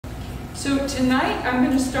So tonight I'm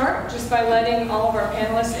going to start just by letting all of our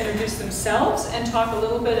panelists introduce themselves and talk a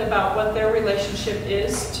little bit about what their relationship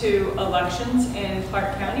is to elections in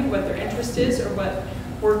Clarke County, what their interest is, or what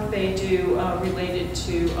work they do related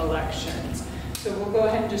to elections. So we'll go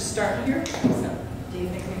ahead and just start here. So, do you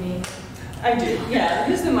think we need? I do, yeah,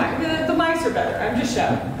 use the mic. The mics are better, I'm just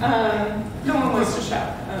shouting. No one wants to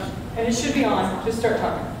shout. And it should be on, just start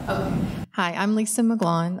talking. Okay. Hi, I'm Lisa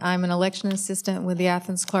McGlaun. I'm an election assistant with the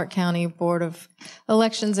Athens-Clarke County Board of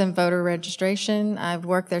Elections and Voter Registration. I've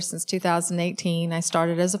worked there since 2018. I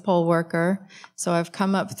started as a poll worker, so I've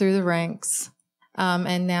come up through the ranks,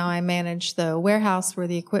 and now I manage the warehouse where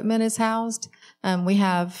the equipment is housed. We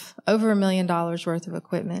have over $1 million worth of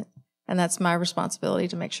equipment, and that's my responsibility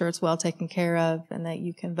to make sure it's well taken care of and that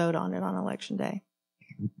you can vote on it on Election Day.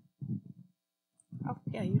 Oh,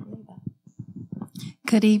 yeah, you can leave that.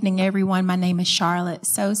 Good evening, everyone. My name is Charlotte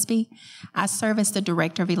Sosebee. I serve as the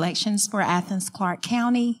Director of Elections for Athens-Clarke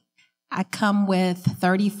County. I come with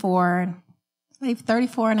 34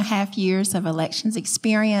 and a half years of elections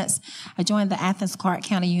experience. I joined the Athens-Clarke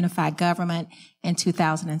County Unified Government in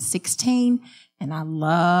 2016, and I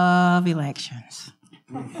love elections.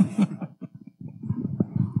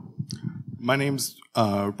 My name's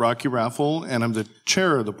Rocky Raffle, and I'm the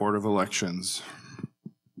chair of the Board of Elections.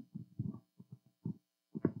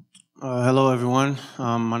 Hello, everyone.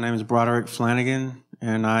 My name is Broderick Flanagan,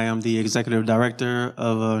 and I am the executive director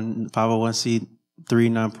of a 501c3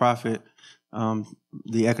 nonprofit,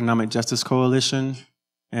 the Economic Justice Coalition,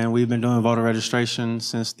 and we've been doing voter registration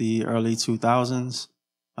since the early 2000s.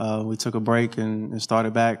 We took a break and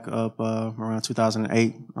started back up around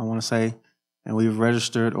 2008, I want to say, and we've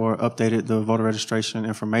registered or updated the voter registration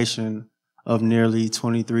information of nearly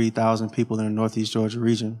 23,000 people in the Northeast Georgia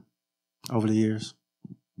region over the years.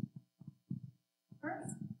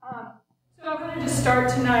 So I wanted to start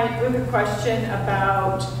tonight with a question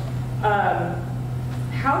about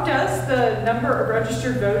how does the number of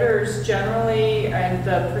registered voters generally and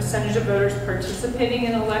the percentage of voters participating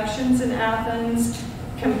in elections in Athens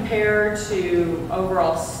compare to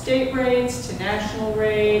overall state rates, to national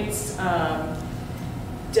rates?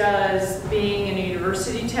 Does being in a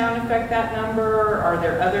university town affect that number? Are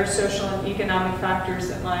there other social and economic factors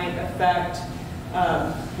that might affect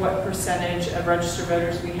what percentage of registered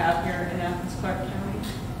voters we have here in Athens-Clarke County?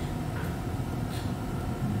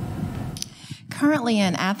 Currently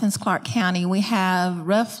in Athens-Clarke County, we have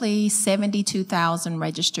roughly 72,000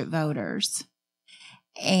 registered voters.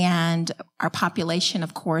 And our population,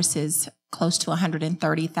 of course, is close to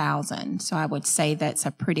 130,000. So I would say that's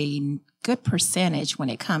a pretty good percentage when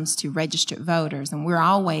it comes to registered voters. And we're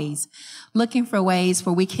always looking for ways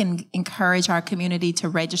where we can encourage our community to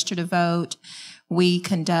register to vote. We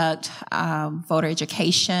conduct voter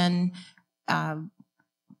education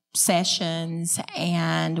sessions,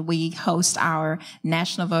 and we host our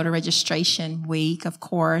National Voter Registration Week, of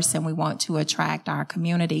course, and we want to attract our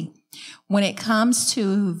community. When it comes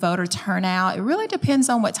to voter turnout, it really depends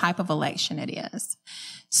on what type of election it is.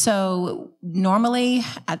 So normally,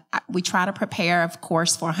 we try to prepare, of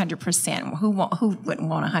course, for 100%. Who wouldn't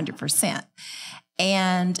want 100%?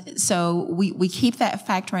 And so we keep that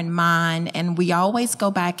factor in mind, and we always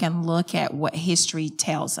go back and look at what history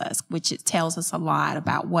tells us, which it tells us a lot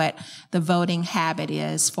about what the voting habit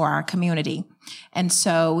is for our community. And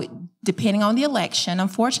so depending on the election,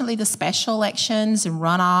 unfortunately, the special elections and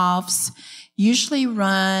runoffs usually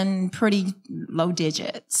run pretty low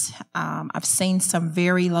digits. I've seen some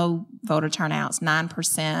very low voter turnouts,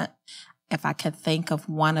 9%. If I could think of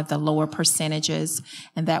one of the lower percentages,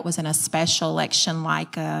 and that was in a special election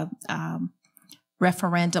like a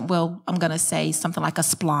referendum. Well, I'm going to say something like a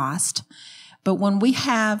SPLOST. But when we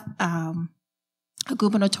have a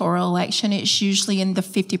gubernatorial election, it's usually in the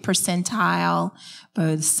 50 percentile. But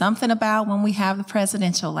there's something about when we have the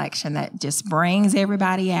presidential election that just brings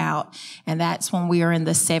everybody out, and that's when we are in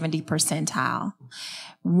the 70 percentile.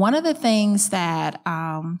 One of the things that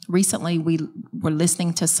recently we were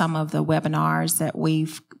listening to some of the webinars that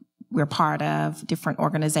we're part of, different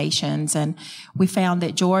organizations, and we found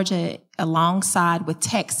that Georgia, alongside with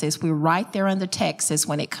Texas, we're right there under Texas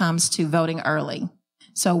when it comes to voting early.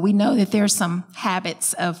 So we know that there's some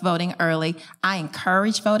habits of voting early. I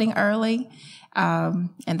encourage voting early,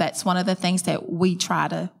 and that's one of the things that we try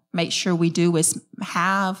to make sure we do is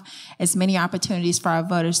have as many opportunities for our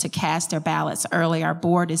voters to cast their ballots early. Our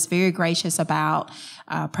board is very gracious about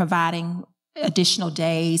providing additional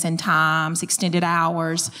days and times, extended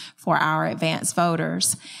hours for our advanced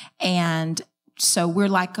voters. And so we're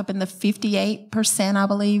like up in the 58%, I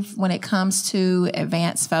believe, when it comes to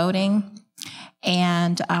advanced voting.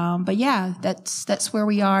 And but yeah, that's where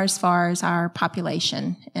we are as far as our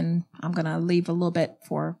population. And I'm going to leave a little bit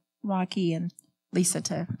for Rocky and Lisa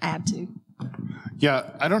to add to. Yeah,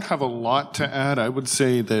 I don't have a lot to add. I would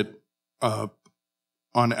say that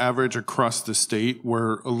on average across the state,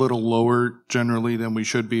 we're a little lower generally than we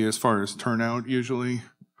should be as far as turnout usually.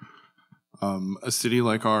 A city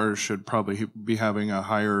like ours should probably be having a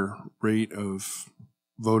higher rate of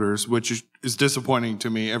voters, which is disappointing to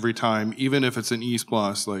me every time, even if it's an East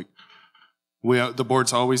Bluffs. Like, the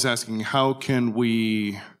board's always asking, how can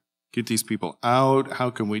we get these people out? How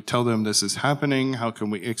can we tell them this is happening? How can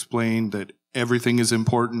we explain that everything is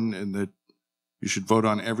important and that you should vote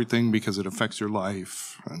on everything because it affects your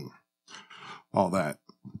life and all that?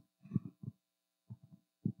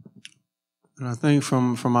 And I think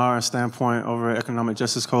from our standpoint over at Economic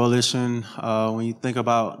Justice Coalition, when you think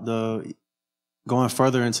about going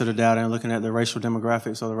further into the data and looking at the racial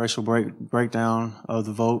demographics or the racial breakdown of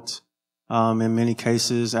the vote, in many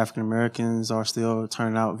cases, African Americans are still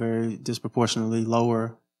turning out very disproportionately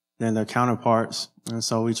lower than their counterparts. And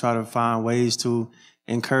so we try to find ways to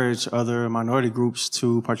encourage other minority groups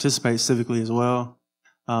to participate civically as well,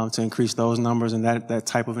 to increase those numbers and that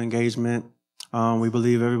type of engagement. We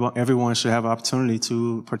believe everyone should have an opportunity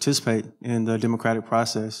to participate in the democratic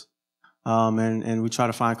process. And we try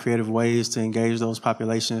to find creative ways to engage those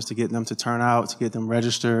populations, to get them to turn out, to get them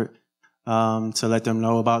registered, to let them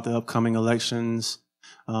know about the upcoming elections.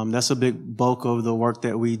 That's a big bulk of the work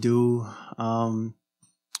that we do. There's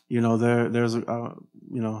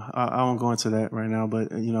I won't go into that right now, but,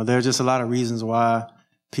 there's just a lot of reasons why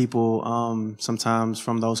people sometimes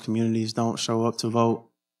from those communities don't show up to vote.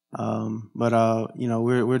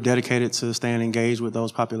 We're dedicated to staying engaged with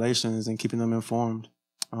those populations and keeping them informed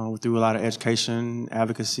through a lot of education,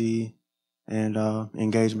 advocacy, and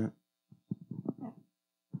engagement.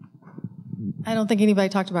 I don't think anybody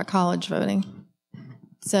talked about college voting.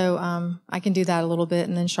 So I can do that a little bit,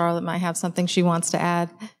 and then Charlotte might have something she wants to add.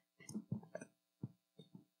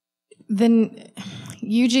 Then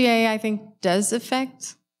UGA, I think, does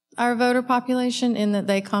affect our voter population in that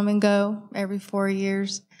they come and go every 4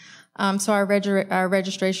 years. So our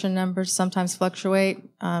registration numbers sometimes fluctuate,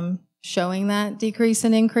 showing that decrease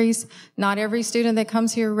and increase. Not every student that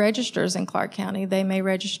comes here registers in Clarke County. They may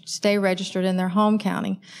stay registered in their home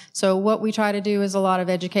county. So what we try to do is a lot of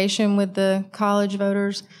education with the college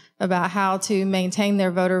voters about how to maintain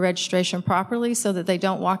their voter registration properly so that they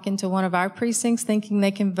don't walk into one of our precincts thinking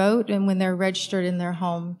they can vote and when they're registered in their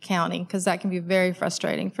home county, because that can be very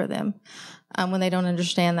frustrating for them when they don't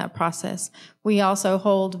understand that process. We also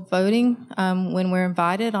hold voting when we're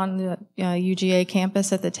invited on the UGA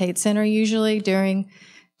campus at the Tate Center. Usually during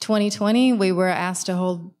 2020, we were asked to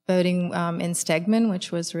hold voting in Stegman,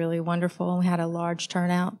 which was really wonderful. We had a large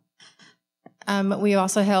turnout. We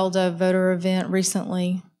also held a voter event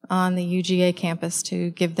recently on the UGA campus to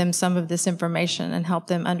give them some of this information and help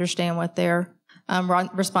them understand what their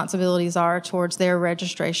responsibilities are towards their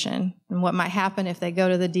registration and what might happen if they go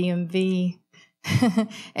to the DMV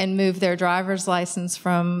and move their driver's license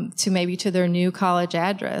to their new college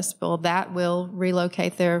address. Well, that will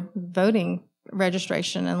relocate their voting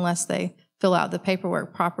registration unless they fill out the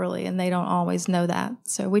paperwork properly, and they don't always know that.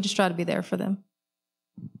 So we just try to be there for them.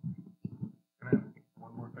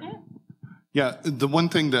 Yeah, the one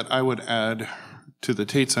thing that I would add to the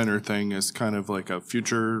Tate Center thing is kind of like a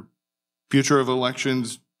future of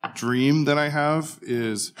elections dream that I have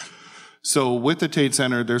is, so with the Tate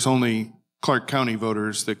Center, there's only Clarke County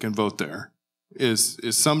voters that can vote there. Is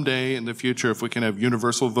someday in the future, if we can have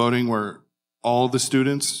universal voting where all the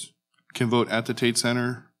students can vote at the Tate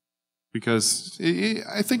Center, because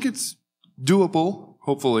I think it's doable,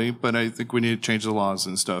 hopefully, but I think we need to change the laws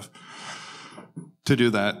and stuff to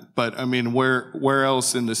do that. But I mean, where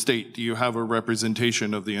else in the state do you have a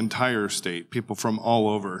representation of the entire state, people from all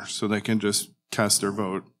over, so they can just cast their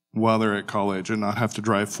vote while they're at college and not have to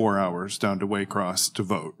drive 4 hours down to Waycross to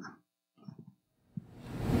vote?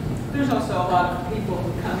 There's also a lot of people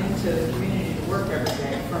who come into the community to work every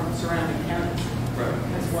day from surrounding counties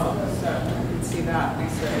as well. So I can see that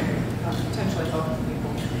as potentially helping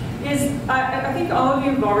people. I think all of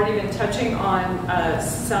you have already been touching on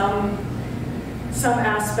some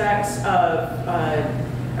aspects of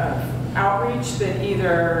outreach that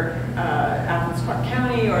either Athens-Clarke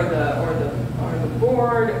County or the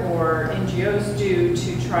board or NGOs do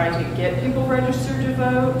to try to get people registered to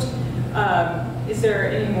vote. Is there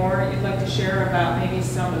any more you'd like to share about maybe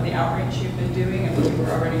some of the outreach you've been doing? And we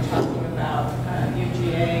were already talking about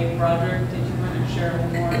UGA. Broderick, did you want to share a little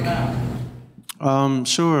more about?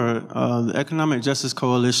 Sure. The Economic Justice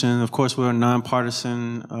Coalition, of course, we're a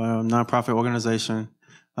nonpartisan nonprofit organization.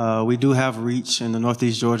 We do have reach in the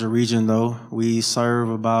Northeast Georgia region, though. We serve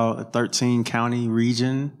about a 13-county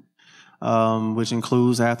region, which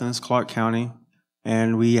includes Athens-Clarke County.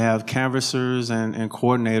 And we have canvassers and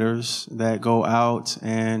coordinators that go out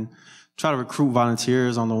and try to recruit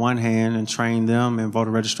volunteers on the one hand and train them in voter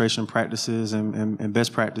registration practices and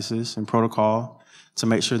best practices and protocol to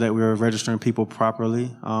make sure that we're registering people properly.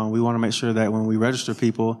 We want to make sure that when we register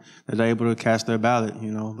people, that they're able to cast their ballot,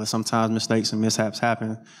 but sometimes mistakes and mishaps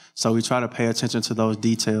happen. So we try to pay attention to those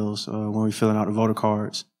details when we're filling out the voter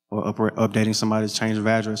cards or updating somebody's change of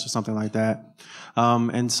address or something like that.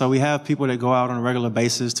 And so we have people that go out on a regular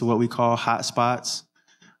basis to what we call hot spots.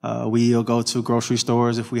 We'll go to grocery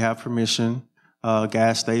stores if we have permission,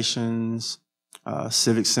 gas stations,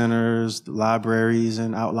 civic centers, libraries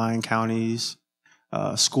in outlying counties,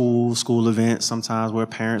 school events sometimes where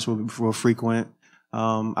parents will frequent.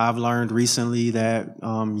 I've learned recently that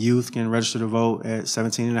youth can register to vote at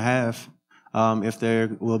 17 and a half if there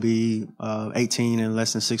will be 18 in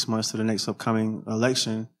less than 6 months to the next upcoming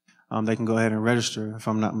election. They can go ahead and register, if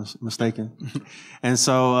I'm not mistaken. And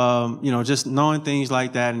so, just knowing things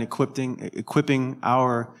like that and equipping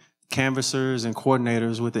our canvassers and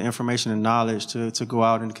coordinators with the information and knowledge to go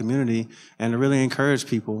out in the community and to really encourage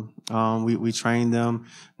people. We train them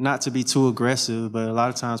not to be too aggressive, but a lot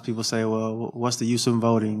of times people say, well, what's the use of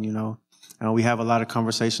voting, And we have a lot of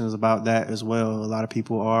conversations about that as well. A lot of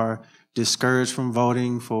people are discouraged from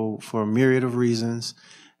voting for a myriad of reasons.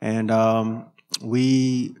 And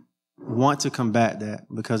we want to combat that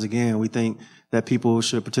because, again, we think that people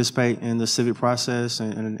should participate in the civic process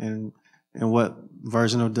and what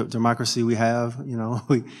version of democracy we have.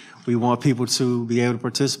 We want people to be able to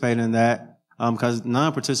participate in that because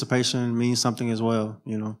non-participation means something as well,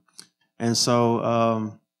 And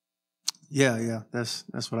so,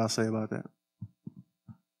 that's what I'll say about that.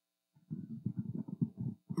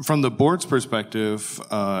 From the board's perspective,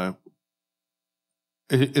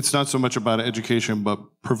 it's not so much about education, but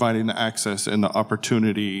providing the access and the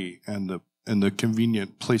opportunity and the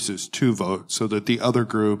convenient places to vote so that the other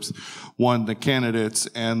groups, the candidates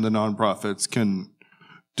and the nonprofits can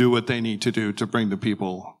do what they need to do to bring the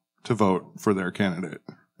people to vote for their candidate.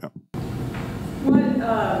 Yeah.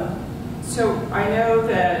 So I know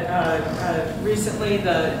that recently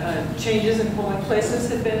the changes in polling places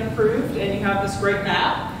have been approved, and you have this great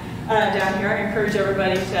map down here. I encourage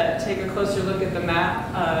everybody to take a closer look at the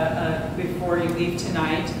map before you leave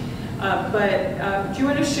tonight. But do you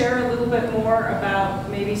want to share a little bit more about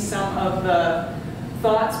maybe some of the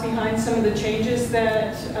thoughts behind some of the changes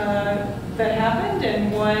that happened,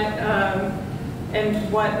 and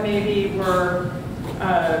what maybe were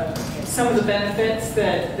some of the benefits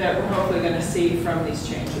that we're hopefully going to see from these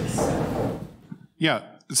changes? Yeah.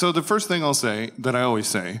 So the first thing I'll say that I always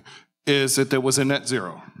say is that there was a net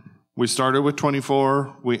zero. We started with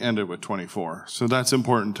 24, we ended with 24. So that's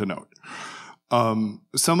important to note.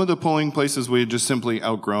 Some of the polling places we had just simply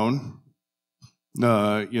outgrown,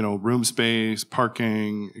 room space,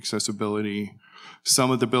 parking, accessibility.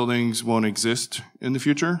 Some of the buildings won't exist in the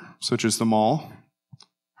future, such as the mall.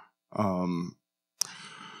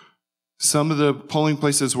 Some of the polling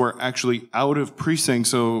places were actually out of precinct,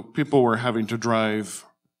 so people were having to drive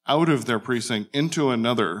out of their precinct into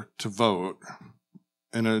another to vote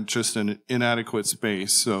in just an inadequate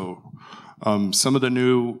space. So some of the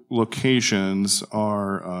new locations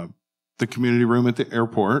are the community room at the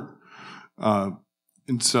airport. And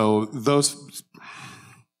so those,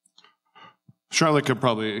 Charlotte could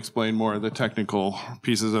probably explain more of the technical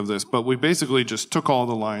pieces of this, but we basically just took all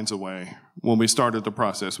the lines away when we started the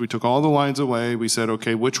process. We took all the lines away. We said,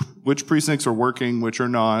 okay, which precincts are working, which are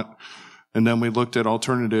not. And then we looked at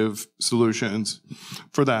alternative solutions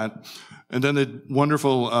for that. And then the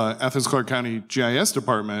wonderful Athens-Clarke County GIS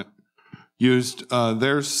department used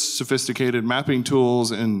their sophisticated mapping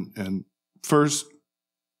tools and first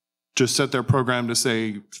just set their program to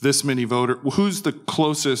say this many voter, who's the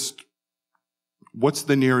closest, what's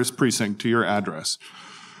the nearest precinct to your address?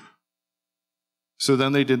 So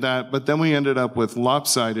then they did that, but then we ended up with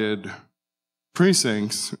lopsided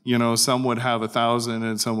precincts. Some would have 1,000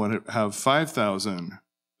 and some would have 5,000.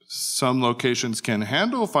 Some locations can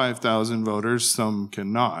handle 5,000 voters, some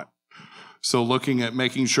cannot. So looking at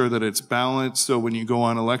making sure that it's balanced, so when you go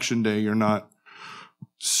on election day, you're not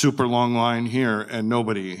super long line here and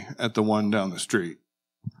nobody at the one down the street.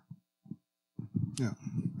 Yeah.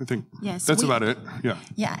 I think Yes, that's about it. Yeah.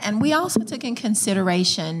 Yeah, and we also took in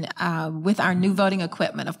consideration with our new voting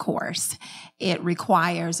equipment, of course, it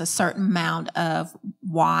requires a certain amount of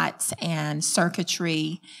watts and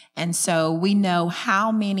circuitry. And so we know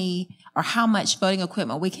how many or how much voting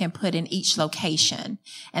equipment we can put in each location.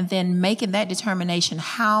 And then making that determination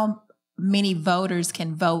how many voters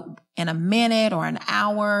can vote in a minute or an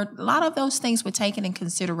hour. A lot of those things were taken in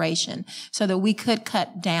consideration so that we could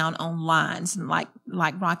cut down on lines. And like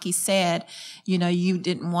Rocky said, you know, you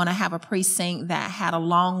didn't want to have a precinct that had a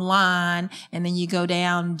long line and then you go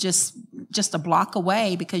down just a block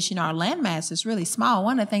away because, you know, our landmass is really small.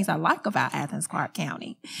 One of the things I like about Athens-Clarke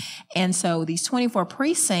County. And so these 24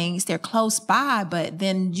 precincts, they're close by, but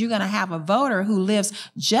then you're going to have a voter who lives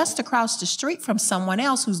just across the street from someone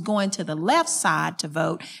else who's going to the left side to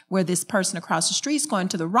vote, where this person across the street is going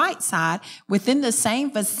to the right side within the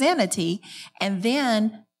same vicinity, and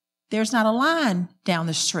then there's not a line down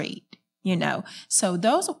the street, you know. So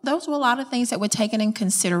those were a lot of things that were taken in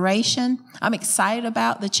consideration. I'm excited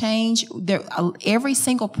about the change. Every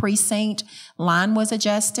single precinct line was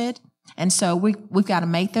adjusted. And so we've got to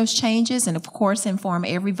make those changes and, of course, inform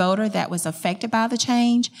every voter that was affected by the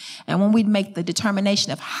change. And when we make the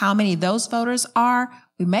determination of how many of those voters are,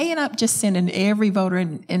 we may end up just sending every voter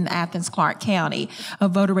in Athens-Clarke County a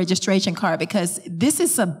voter registration card, because this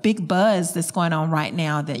is a big buzz that's going on right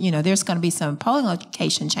now that, you know, there's going to be some polling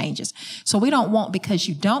location changes. So we don't want, because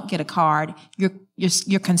you don't get a card,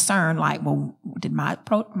 you're concerned like, well, did my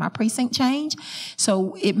precinct change?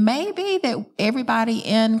 So it may be that everybody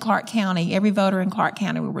in Clarke County, every voter in Clarke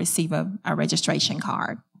County will receive a registration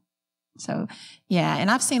card. So, yeah,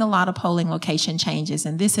 and I've seen a lot of polling location changes,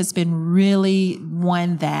 and this has been really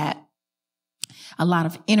one that a lot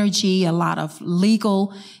of energy, a lot of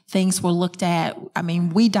legal things were looked at. I mean,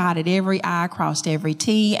 we dotted every I, crossed every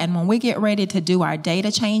T, and when we get ready to do our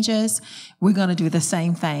data changes, we're going to do the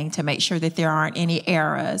same thing to make sure that there aren't any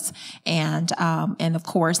errors. And of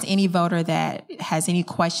course, any voter that has any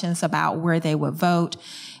questions about where they would vote,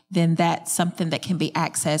 then that's something that can be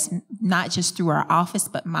accessed not just through our office,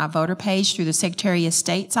 but my voter page through the Secretary of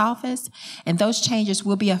State's office. And those changes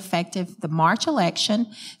will be effective the March election.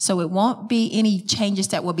 So it won't be any changes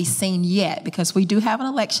that will be seen yet, because we do have an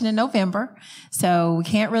election in November. So we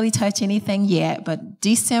can't really touch anything yet. But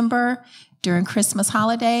December, during Christmas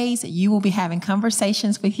holidays, you will be having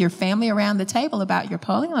conversations with your family around the table about your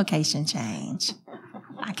polling location change.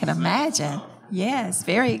 I can imagine. Yes,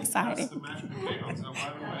 very excited.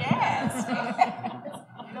 Yes.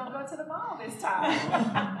 You don't go to the mall this time.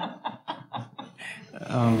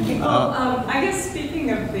 I guess speaking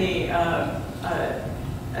of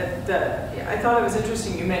I thought it was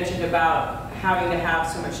interesting you mentioned about having to have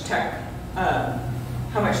so much tech,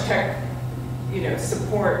 how much tech, you know,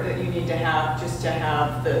 support that you need to have just to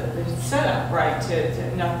have the setup, right,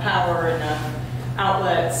 to enough power, enough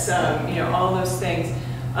outlets, you know, all those things.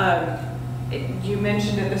 You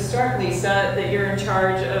mentioned at the start, Lisa, that you're in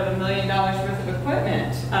charge of $1 million worth of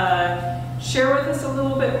equipment. Share with us a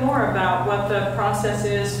little bit more about what the process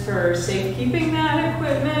is for safekeeping that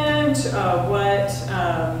equipment,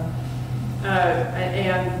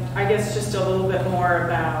 and I guess just a little bit more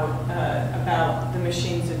about the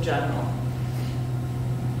machines in general.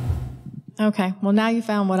 Okay, well now you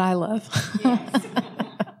found what I love. Yes.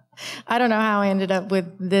 I don't know how I ended up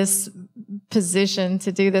with this position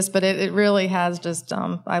to do this, but it really has just,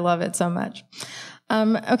 I love it so much.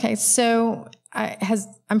 Okay, so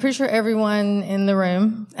I'm pretty sure everyone in the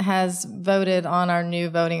room has voted on our new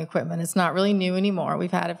voting equipment. It's not really new anymore.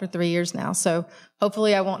 We've had it for 3 years now, so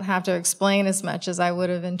hopefully I won't have to explain as much as I would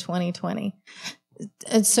have in 2020.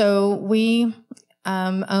 And so we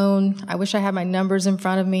own, I wish I had my numbers in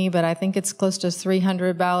front of me, but I think it's close to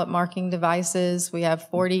 300 ballot marking devices. We have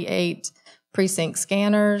 48 precinct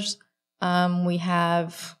scanners. We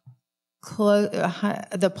have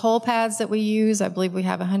the poll pads that we use. I believe we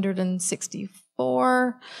have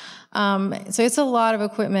 164. So it's a lot of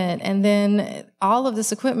equipment. And then all of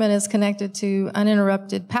this equipment is connected to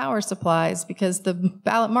uninterrupted power supplies, because the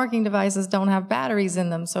ballot marking devices don't have batteries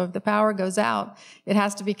in them. So if the power goes out, it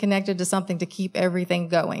has to be connected to something to keep everything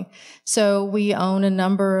going. So we own a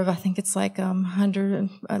number of, I think it's like 100,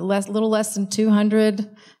 little less than 200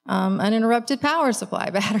 uninterrupted power supply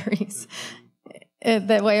batteries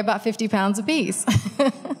that weigh about 50 pounds apiece.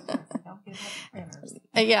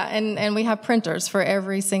 Yeah, and we have printers for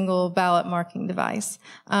every single ballot marking device.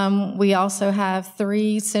 We also have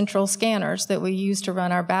 3 central scanners that we use to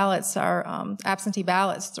run our ballots, our absentee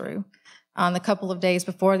ballots through on the couple of days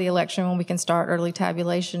before the election, when we can start early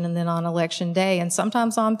tabulation, and then on election day, and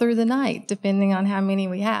sometimes on through the night, depending on how many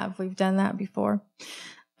we have. We've done that before.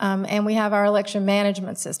 And we have our election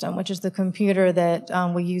management system, which is the computer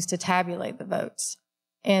that we use to tabulate the votes,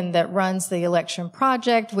 and that runs the election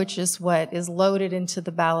project, which is what is loaded into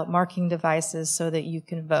the ballot marking devices so that you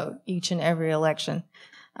can vote each and every election.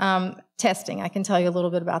 Testing, I can tell you a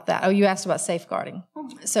little bit about that. Oh, you asked about safeguarding.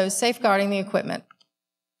 So safeguarding the equipment.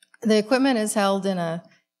 The equipment is held in a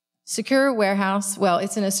secure warehouse. Well,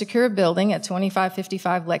 it's in a secure building at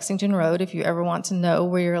 2555 Lexington Road, if you ever want to know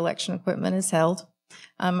where your election equipment is held.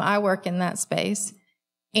 I work in that space.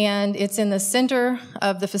 And it's in the center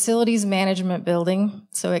of the facilities management building,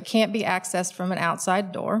 so it can't be accessed from an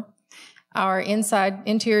outside door. Our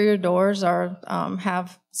interior doors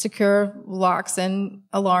have secure locks and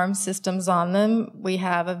alarm systems on them. We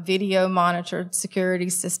have a video monitored security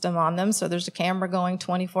system on them, so there's a camera going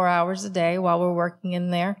 24 hours a day while we're working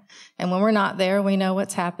in there. And when we're not there, we know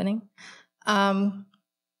what's happening.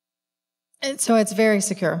 So it's very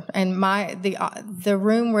secure. And the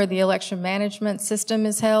room where the election management system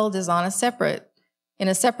is held is in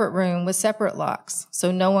a separate room with separate locks.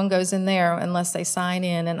 So no one goes in there unless they sign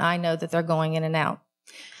in, and I know that they're going in and out.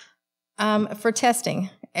 For testing,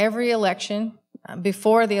 every election,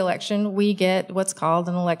 before the election, we get what's called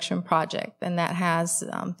an election project, and that has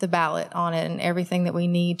the ballot on it and everything that we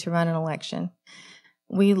need to run an election.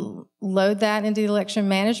 We load that into the election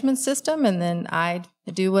management system, and then I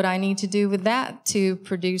do what I need to do with that to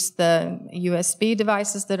produce the USB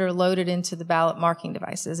devices that are loaded into the ballot marking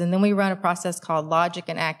devices. And then we run a process called logic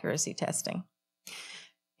and accuracy testing.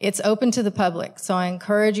 It's open to the public, so I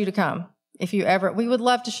encourage you to come. We would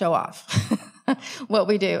love to show off what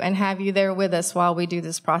we do and have you there with us while we do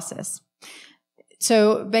this process.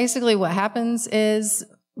 So basically what happens is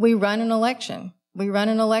we run an election. We run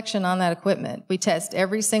an election on that equipment. We test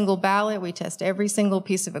every single ballot. We test every single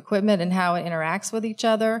piece of equipment and how it interacts with each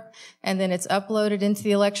other. And then it's uploaded into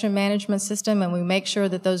the election management system, and we make sure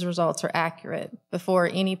that those results are accurate before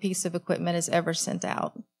any piece of equipment is ever sent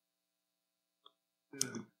out.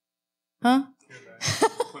 Huh?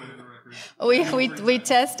 We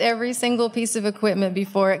test every single piece of equipment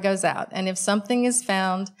before it goes out. And if something is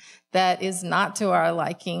found that is not to our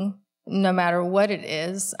liking, no matter what it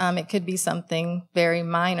is, it could be something very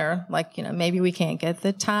minor, like, maybe we can't get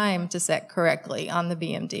the time to set correctly on the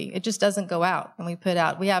BMD. It just doesn't go out. And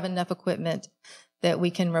we have enough equipment that we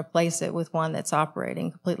can replace it with one that's operating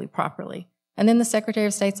completely properly. And then the Secretary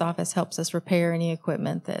of State's office helps us repair any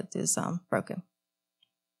equipment that is broken.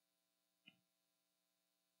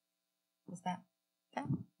 What's that?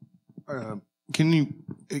 Can you,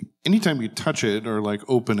 anytime you touch it or like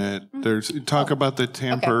open it, talk about the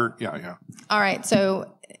tamper. Okay. Yeah. All right.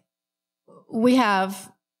 So we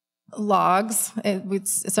have logs.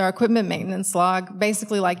 It's our equipment maintenance log,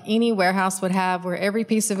 basically like any warehouse would have, where every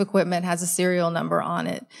piece of equipment has a serial number on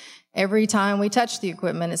it. Every time we touch the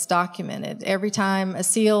equipment, it's documented. Every time a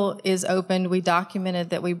seal is opened, we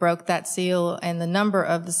documented that we broke that seal and the number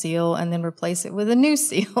of the seal, and then replace it with a new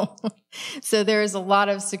seal. So there is a lot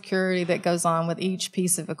of security that goes on with each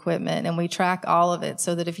piece of equipment, and we track all of it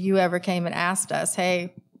so that if you ever came and asked us,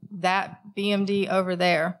 hey, that BMD over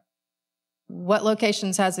there, what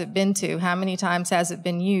locations has it been to? How many times has it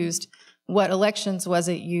been used? What elections was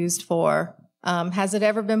it used for? Has it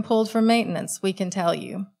ever been pulled for maintenance? We can tell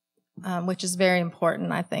you. Which is very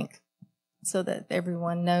important, I think, so that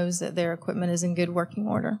everyone knows that their equipment is in good working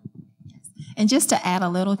order. And just to add a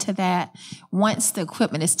little to that, once the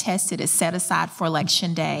equipment is tested, it's set aside for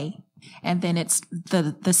election day, and then it's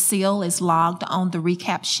the seal is logged on the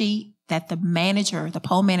recap sheet that the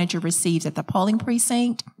poll manager receives at the polling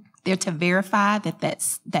precinct. They're to verify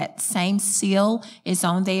that same seal is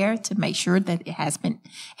on there to make sure that it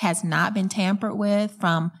has not been tampered with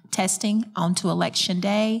from testing onto election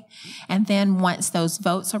day. And then once those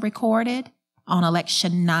votes are recorded on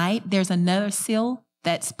election night, there's another seal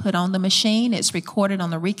that's put on the machine. It's recorded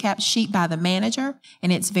on the recap sheet by the manager,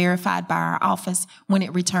 and it's verified by our office when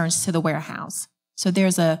it returns to the warehouse. So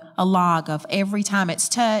there's a log of every time it's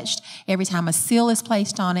touched, every time a seal is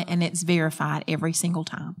placed on it, and it's verified every single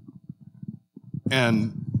time.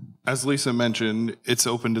 And as Lisa mentioned, it's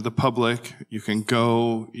open to the public. You can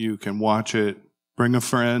go, you can watch it, bring a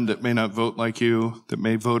friend that may not vote like you, that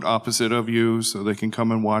may vote opposite of you, so they can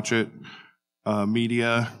come and watch it.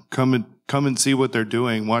 Media, come and see what they're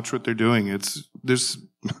doing, watch what they're doing.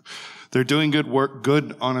 They're doing good work,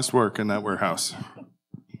 good, honest work in that warehouse.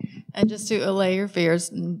 And just to allay your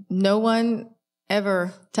fears, no one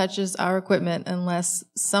ever touches our equipment unless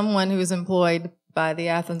someone who is employed by the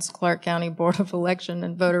Athens-Clarke County Board of Election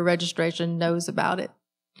and Voter Registration knows about it.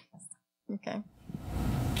 Okay.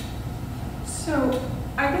 So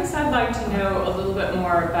I guess I'd like to know a little bit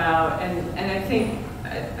more about, and I think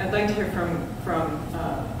I'd like to hear from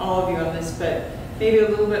all of you on this, but maybe a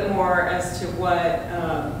little bit more as to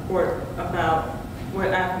or about what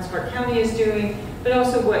Athens-Clarke County is doing, but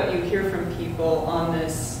also what you hear from people on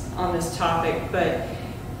this topic. But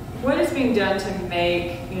what is being done to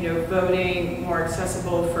make voting more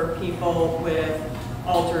accessible for people with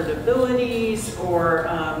altered abilities, or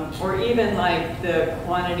even like the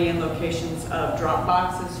quantity and locations of drop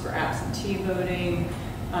boxes for absentee voting?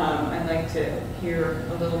 I'd like to hear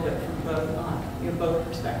a little bit from both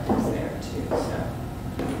perspectives there too. So,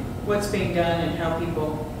 what's being done and how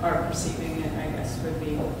people are perceiving it, I guess, would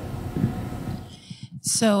be.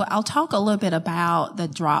 So I'll talk a little bit about the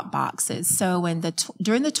drop boxes. So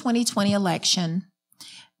during the 2020 election,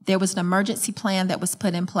 there was an emergency plan that was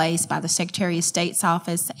put in place by the Secretary of State's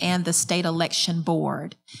office and the State Election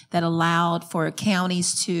Board that allowed for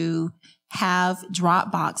counties to have drop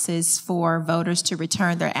boxes for voters to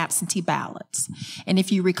return their absentee ballots. And if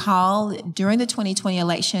you recall, during the 2020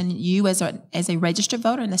 election, you as a registered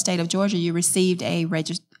voter in the state of Georgia, you received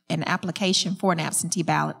an application for an absentee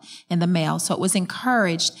ballot in the mail. So it was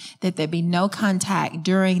encouraged that there be no contact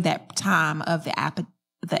during that time of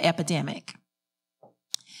the epidemic.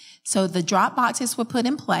 So the drop boxes were put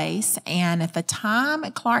in place, and at the time,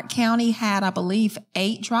 Clarke County had, I believe,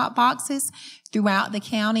 8 drop boxes throughout the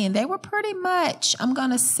county, and they were pretty much, I'm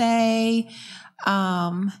going to say,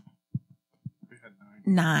 9.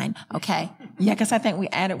 Okay. Yeah, because I think we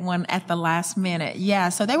added one at the last minute. Yeah,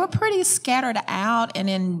 so they were pretty scattered out and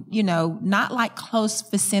in, not like close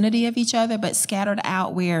vicinity of each other, but scattered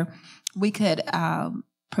out where we could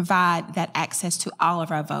provide that access to all of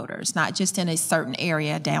our voters, not just in a certain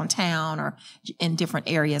area downtown or in different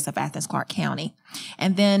areas of Athens-Clarke County.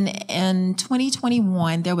 And then in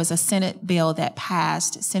 2021, there was a Senate bill that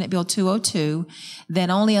passed, Senate Bill 202, that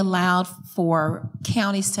only allowed for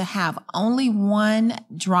counties to have only one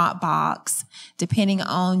drop box depending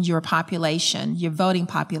on your population, your voting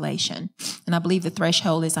population. And I believe the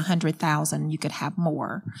threshold is 100,000. You could have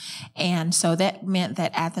more. And so that meant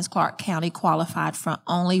that Athens-Clarke County qualified for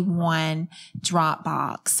only one drop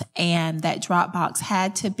box. And that drop box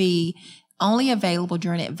had to be only available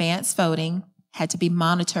during advanced voting, had to be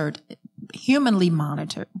monitored, humanly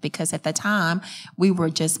monitored, because at the time we were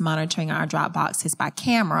just monitoring our drop boxes by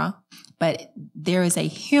camera, but there is a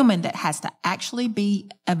human that has to actually be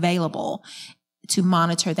available to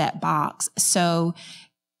monitor that box. So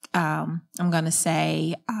I'm going to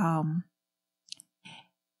say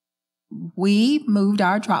we moved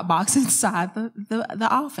our drop box inside the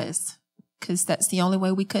office because that's the only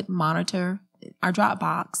way we could monitor our drop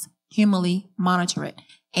box, humanly monitor it,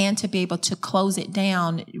 and to be able to close it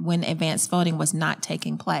down when advanced voting was not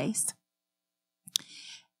taking place.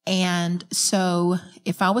 And so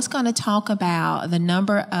if I was going to talk about the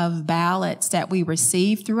number of ballots that we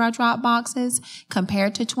received through our drop boxes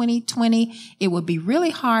compared to 2020, it would be really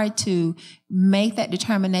hard to make that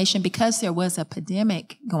determination because there was a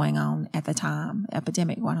pandemic going on at the time,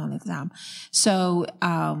 So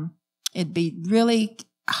it'd be really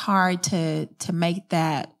hard to make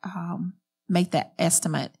that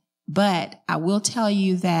estimate. But I will tell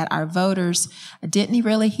you that our voters didn't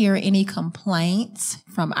really hear any complaints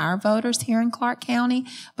from our voters here in Clarke County,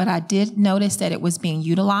 but I did notice that it was being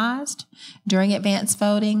utilized during advanced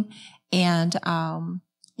voting. And I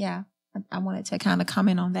wanted to kind of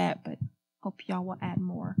comment on that, but hope y'all will add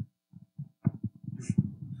more.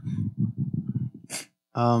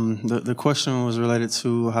 The question was related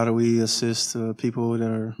to how do we assist people that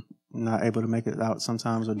are not able to make it out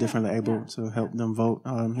sometimes or differently able to help them vote.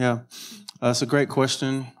 It's a great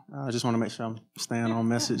question. I just want to make sure I'm staying on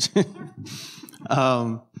message.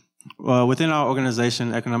 Well, within our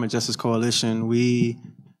organization, Economic Justice Coalition, we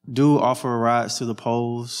do offer rides to the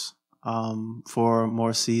polls for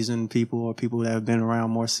more seasoned people or people that have been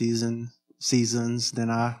around more seasons than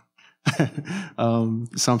I.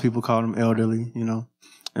 Some people call them elderly,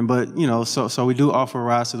 So we do offer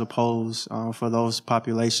rides to the polls for those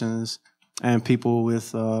populations and people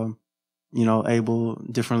with,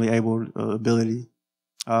 differently able ability.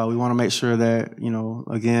 We want to make sure that,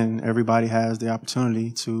 again, everybody has the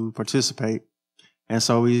opportunity to participate. And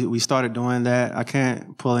so we started doing that. I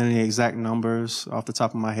can't pull any exact numbers off the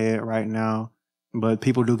top of my head right now, but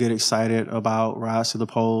people do get excited about rides to the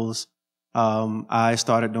polls. I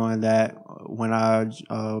started doing that when I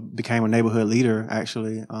became a neighborhood leader,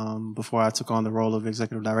 actually, before I took on the role of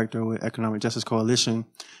executive director with Economic Justice Coalition.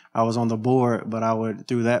 I was on the board, but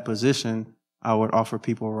through that position, I would offer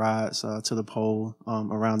people rides to the poll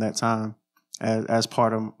around that time as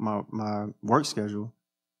part of my work schedule.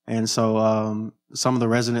 And so some of the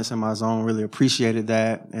residents in my zone really appreciated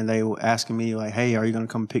that, and they were asking me like, hey, are you going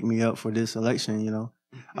to come pick me up for this election, you know?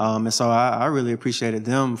 And so I really appreciated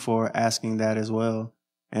them for asking that as well,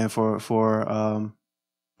 and for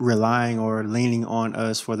relying or leaning on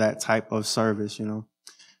us for that type of service, you know.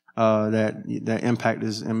 That impact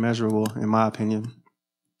is immeasurable, in my opinion.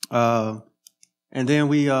 And then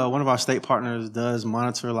one of our state partners does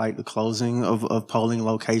monitor like the closing of polling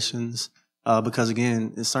locations, because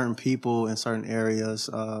again, certain people in certain areas,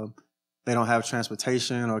 they don't have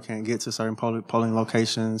transportation or can't get to certain polling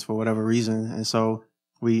locations for whatever reason. And so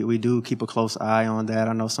we do keep a close eye on that.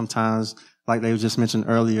 I know sometimes, like they just mentioned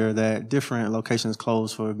earlier, that different locations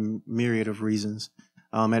close for a myriad of reasons.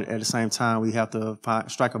 At the same time, we have to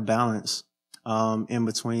strike a balance in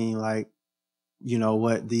between, like, you know,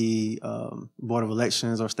 what the Board of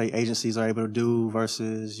Elections or state agencies are able to do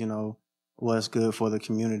versus, you know, what's good for the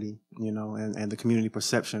community, you know, and the community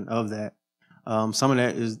perception of that. Some of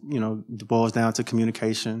that is, you know, boils down to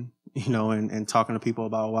communication, you know, and talking to people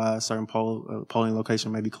about why a certain polling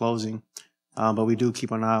location may be closing. But we do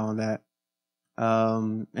keep an eye on that.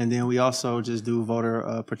 And then we also just do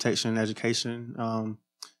voter protection education.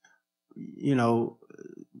 You know,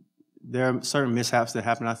 there are certain mishaps that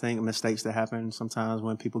happen, I think, mistakes that happen sometimes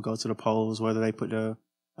when people go to the polls, whether they put a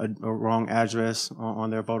wrong address on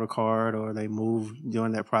their voter card, or they move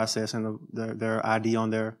during that process and their ID on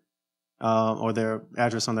their, or their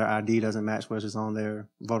address on their ID doesn't match what is on their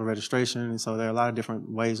voter registration. And so there are a lot of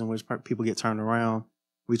different ways in which people get turned around.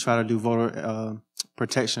 We try to do voter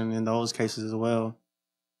protection in those cases as well.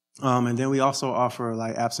 And then we also offer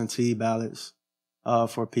like absentee ballots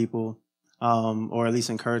for people, or at least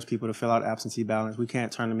encourage people to fill out absentee ballots. We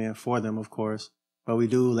can't turn them in for them, of course, but we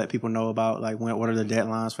do let people know about like what are the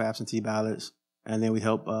deadlines for absentee ballots, and then we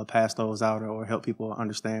help pass those out or help people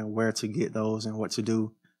understand where to get those and what to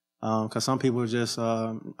do. Because some people are just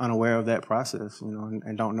unaware of that process, you know,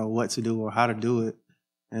 and don't know what to do or how to do it.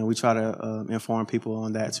 And we try to inform people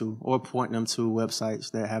on that too, or point them to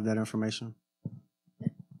websites that have that information.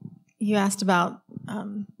 You asked about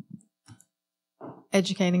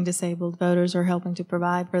educating disabled voters or helping to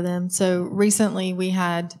provide for them. So recently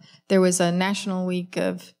there was a National Week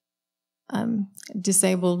of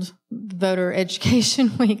Disabled Voter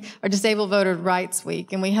Education Week, or Disabled Voter Rights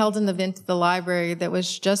Week, and we held an event at the library that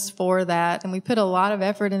was just for that, and we put a lot of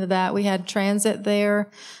effort into that. We had transit there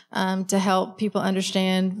to help people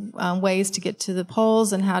understand ways to get to the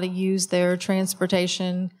polls and how to use their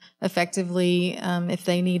transportation effectively if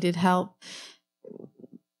they needed help.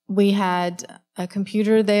 We had a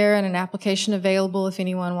computer there and an application available if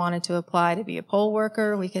anyone wanted to apply to be a poll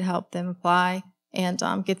worker. We could help them apply and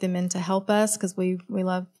get them in to help us, because we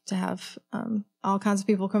love to have all kinds of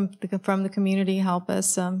people from the community help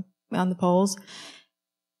us on the polls.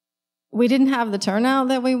 We didn't have the turnout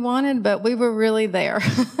that we wanted, but we were really there.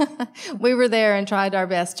 We were there and tried our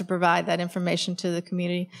best to provide that information to the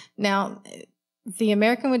community. Now, the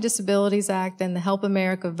American with Disabilities Act and the Help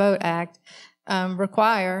America Vote Act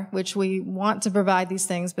require, which we want to provide these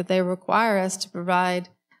things, but they require us to provide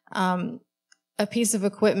a piece of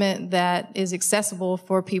equipment that is accessible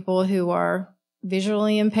for people who are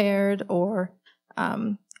visually impaired, or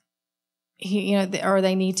you know, or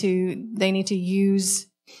they need to use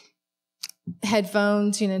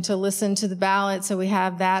headphones, you know, to listen to the ballot. So we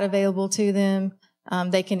have that available to them.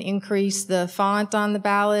 They can increase the font on the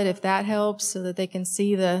ballot if that helps, so that they can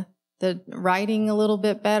see the writing a little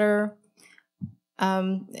bit better.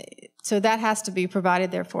 So that has to be provided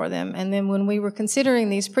there for them. And then when we were considering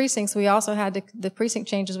these precincts, we also had the precinct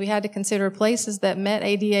changes, we had to consider places that met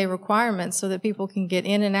ADA requirements so that people can get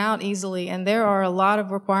in and out easily. And there are a lot of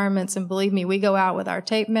requirements, and believe me, we go out with our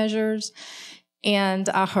tape measures and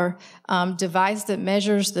our device that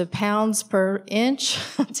measures the pounds per inch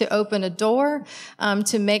to open a door,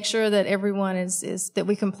 to make sure that everyone that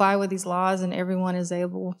we comply with these laws and everyone is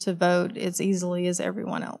able to vote as easily as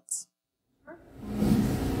everyone else.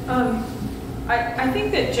 I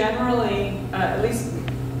think that generally, at least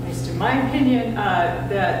in my opinion,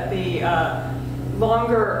 that the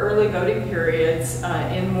longer early voting periods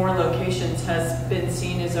in more locations has been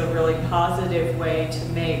seen as a really positive way to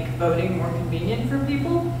make voting more convenient for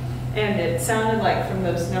people. And it sounded like from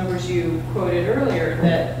those numbers you quoted earlier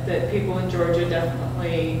that people in Georgia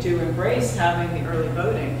definitely do embrace having the early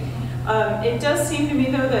voting. It does seem to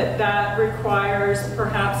me, though, that requires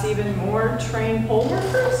perhaps even more trained poll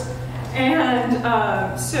workers.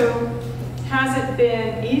 And so has it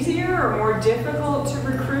been easier or more difficult to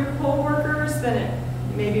recruit poll workers than it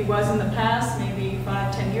maybe was in the past, maybe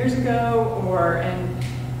 5-10 years ago? And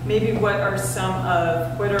maybe what are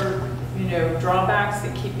drawbacks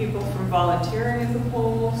that keep people from volunteering at the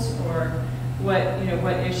polls, or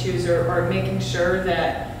what issues, or making sure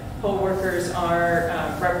that poll workers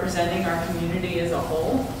are representing our community as a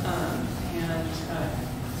whole.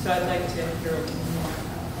 So I'd like to hear a little more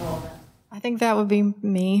about all that. I think that would be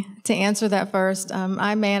me to answer that first.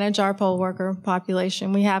 I manage our poll worker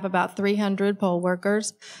population. We have about 300 poll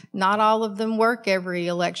workers. Not all of them work every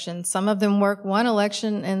election. Some of them work one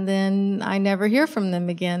election and then I never hear from them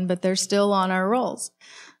again, but they're still on our rolls.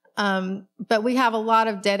 But we have a lot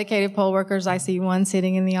of dedicated poll workers. I see one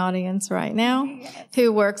sitting in the audience right now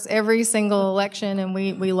who works every single election, and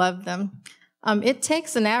we love them. It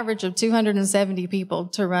takes an average of 270 people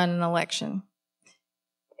to run an election.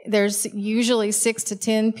 There's usually 6 to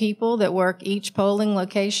 10 people that work each polling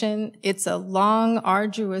location. It's a long,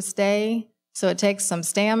 arduous day, so it takes some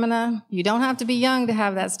stamina. You don't have to be young to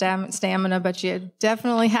have that stamina, but you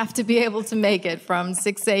definitely have to be able to make it from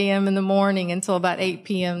 6 a.m. in the morning until about 8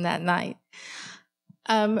 p.m. that night.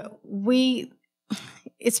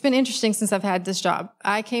 It's been interesting since I've had this job.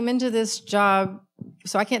 I came into this job,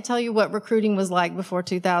 so I can't tell you what recruiting was like before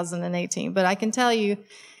 2018, but I can tell you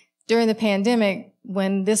during the pandemic,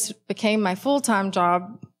 when this became my full-time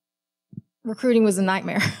job, recruiting was a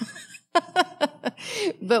nightmare.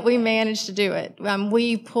 But we managed to do it.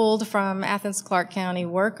 We pulled from Athens-Clarke County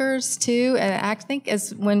workers too, and I think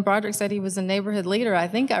as when Broderick said he was a neighborhood leader, I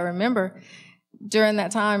think I remember during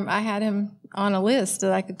that time I had him on a list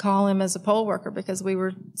that I could call him as a poll worker because we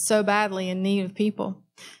were so badly in need of people.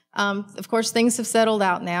 Of course, things have settled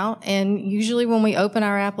out now, and usually when we open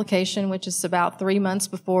our application, which is about 3 months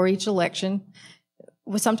before each election,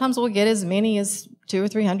 sometimes we'll get as many as 200 or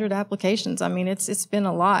 300 applications. I mean, it's been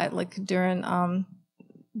a lot. Like during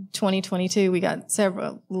 2022, we got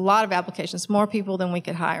a lot of applications, more people than we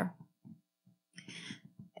could hire.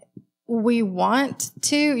 We want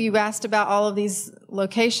to, you asked about all of these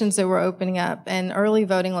locations that we're opening up and early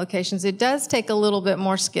voting locations. It does take a little bit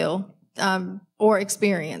more skill or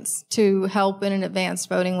experience to help in an advanced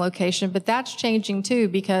voting location, but that's changing too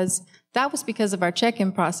because that was because of our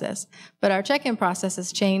check-in process. But our check-in process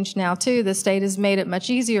has changed now too. The state has made it much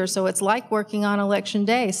easier, so it's like working on election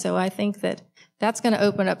day. So I think that that's going to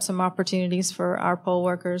open up some opportunities for our poll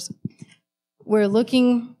workers. We're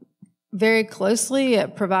looking very closely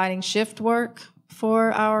at providing shift work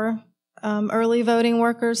for our early voting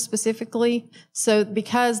workers specifically. So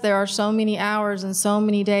because there are so many hours and so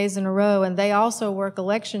many days in a row, and they also work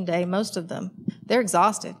election day, most of them, they're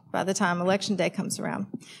exhausted by the time election day comes around.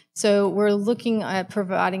 So we're looking at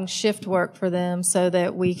providing shift work for them so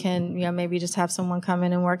that we can, maybe just have someone come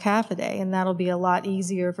in and work half a day, and that'll be a lot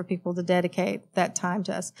easier for people to dedicate that time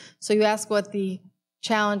to us. So you ask what the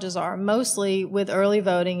challenges are. Mostly with early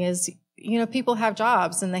voting is, people have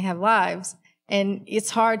jobs and they have lives. And it's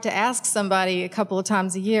hard to ask somebody a couple of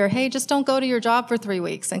times a year, hey, just don't go to your job for 3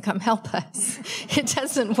 weeks and come help us. It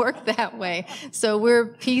doesn't work that way. So we're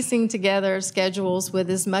piecing together schedules with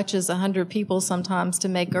as much as 100 people sometimes to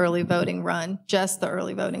make early voting run, just the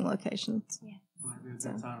early voting locations. Yeah.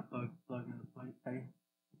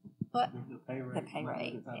 What? The pay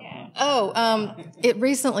rate, yeah. Oh, it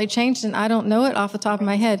recently changed, and I don't know it off the top of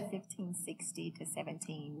my head. 1560 to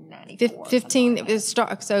 1794. 15 is so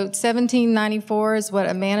 1794 is what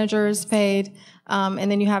a manager is paid, and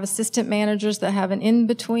then you have assistant managers that have an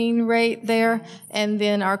in-between rate there, and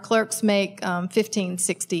then our clerks make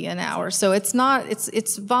 1560 an hour. So it's not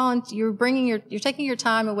it's volunteer. You're taking your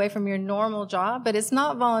time away from your normal job, but it's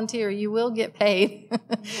not volunteer. You will get paid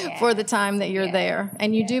for the time that you're there,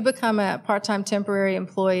 and you do become a part-time temporary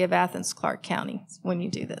employee of Athens-Clarke County when you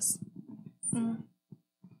do this. Mm-hmm.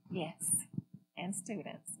 Yes, and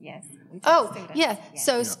students, yes. Students. Yeah.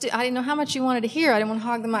 So I didn't know how much you wanted to hear. I didn't want to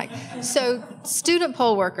hog the mic. So student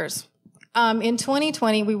poll workers. In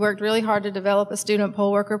 2020, we worked really hard to develop a student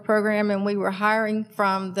poll worker program, and we were hiring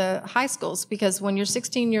from the high schools because when you're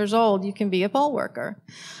 16 years old, you can be a poll worker.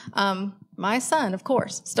 My son, of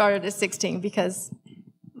course, started at 16 because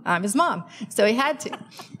I'm his mom, so he had to.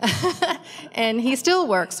 And he still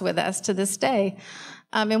works with us to this day.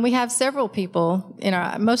 And we have several people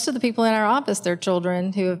most of the people in our office, their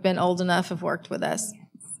children who have been old enough have worked with us.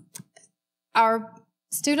 Our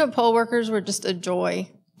student poll workers were just a joy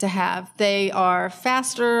to have. They are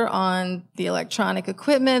faster on the electronic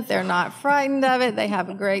equipment. They're not frightened of it. They have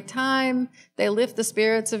a great time. They lift the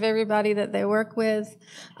spirits of everybody that they work with.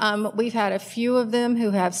 We've had a few of them who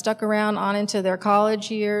have stuck around on into their college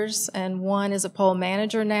years, and one is a poll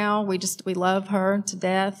manager now. We love her to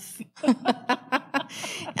death.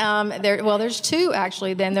 There's two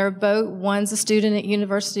actually. Then one's a student at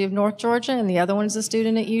University of North Georgia, and the other one's a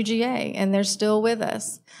student at UGA, and they're still with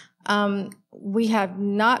us. We have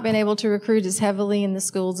not been able to recruit as heavily in the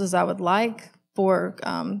schools as I would like for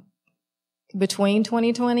between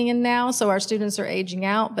 2020 and now, so our students are aging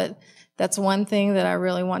out, but that's one thing that I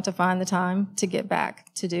really want to find the time to get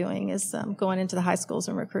back to doing is going into the high schools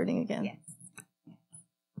and recruiting again. Yes.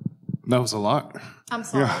 That was a lot. I'm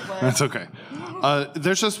sorry. Yeah, that's okay.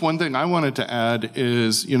 There's just one thing I wanted to add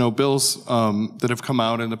is, you know, bills that have come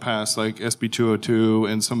out in the past, like SB 202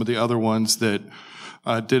 and some of the other ones that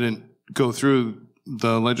didn't go through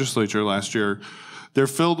the legislature last year. They're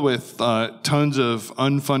filled with tons of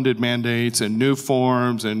unfunded mandates and new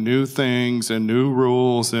forms and new things and new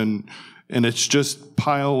rules, and it's just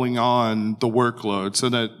piling on the workload. So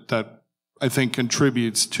that I think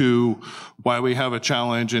contributes to why we have a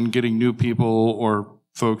challenge in getting new people or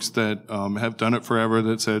folks that have done it forever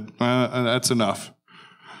that said, that's enough.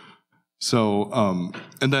 So,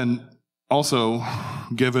 and then also,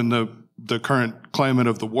 given the current climate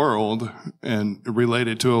of the world and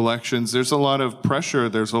related to elections, there's a lot of pressure,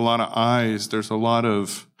 there's a lot of eyes, there's a lot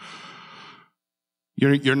of,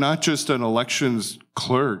 you're not just an elections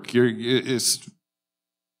clerk, it's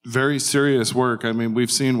very serious work. I mean,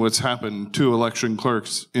 we've seen what's happened to election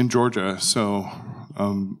clerks in Georgia, so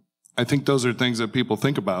I think those are things that people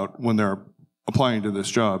think about when they're applying to this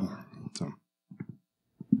job. So.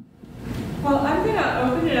 Well, I'm going to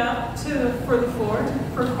open it up for the floor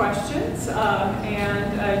for questions,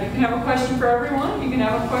 and you can have a question for everyone. You can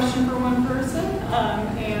have a question for one person,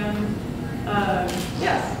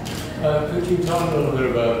 yes. Could you talk a little bit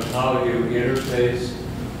about how you interface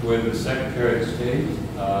with the Secretary of State,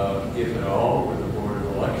 if at all, with the Board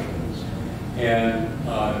of Elections? And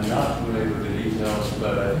not familiar with the details,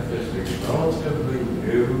 but I think there's a relatively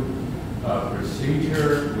new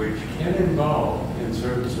procedure which can involve, in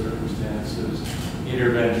certain circumstances,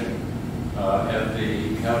 intervention at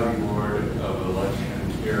the County Board of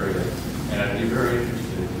Elections area. And I'd be very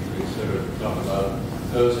interested if you could sort of talk about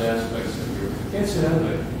those aspects of your...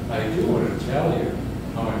 Incidentally, I do want to tell you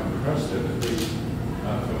how impressive, at least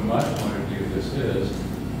from my point of view, this is.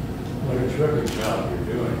 What a terrific job you're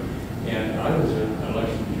doing. And I was an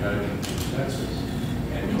election judge in Texas,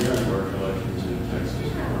 and Karen worked elections in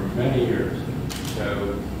Texas for many years.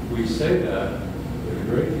 So we say that with a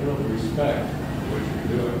great deal of respect for what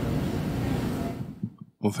you're doing.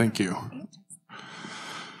 Well, thank you.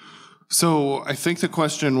 So I think the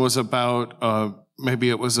question was about maybe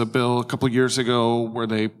it was a bill a couple of years ago where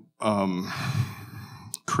they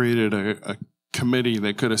created a committee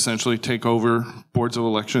that could essentially take over boards of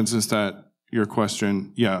elections. Is that your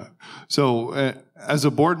question? Yeah. So as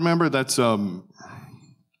a board member, that's a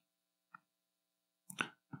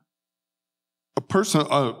person.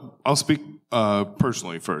 I'll speak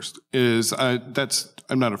personally first. That's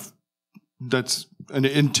an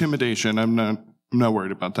intimidation. I'm not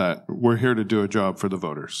worried about that. We're here to do a job for the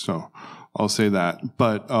voters, so I'll say that.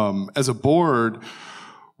 But as a board,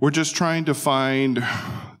 we're just trying to find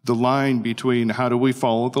the line between how do we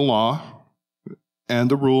follow the law and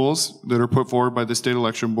the rules that are put forward by the state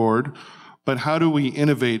election board, but how do we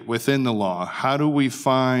innovate within the law? How do we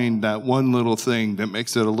find that one little thing that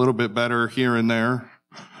makes it a little bit better here and there?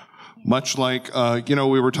 Much like,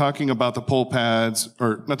 we were talking about the poll pads,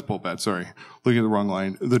 or not the poll pads, sorry, looking at the wrong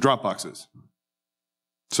line, the drop boxes.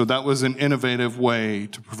 So that was an innovative way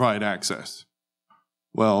to provide access.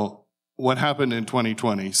 Well, what happened in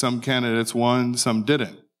 2020? Some candidates won, some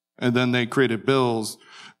didn't. And then they created bills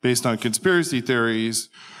based on conspiracy theories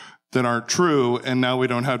that aren't true, and now we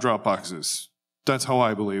don't have drop boxes. That's how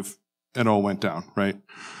I believe it all went down, right?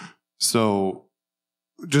 So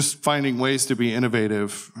just finding ways to be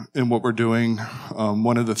innovative in what we're doing.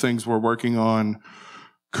 One of the things we're working on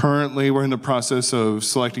currently, we're in the process of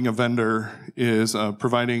selecting a vendor, is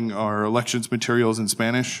providing our elections materials in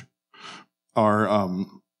Spanish.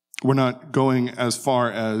 We're not going as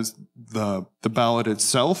far as the ballot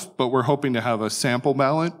itself, but we're hoping to have a sample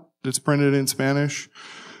ballot that's printed in Spanish.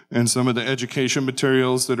 And some of the education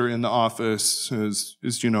materials that are in the office is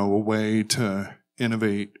a way to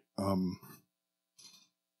innovate,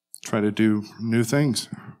 try to do new things.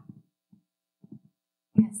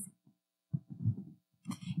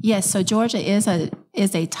 Yes, so Georgia is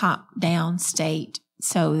a top-down state.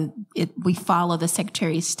 So we follow the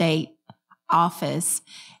Secretary of State office,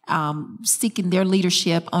 seeking their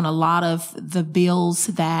leadership on a lot of the bills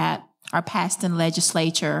that are passed in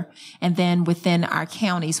legislature. And then within our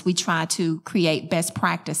counties, we try to create best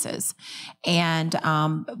practices. And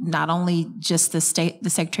not only just the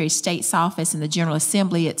Secretary of State's office and the General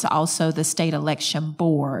Assembly, it's also the State Election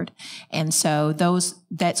Board. And so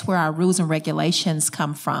that's where our rules and regulations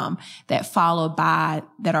come from that are followed by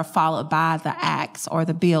the acts or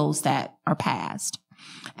the bills that are passed.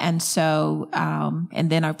 And so, and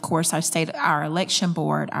then of course our election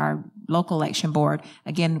board, our local election board,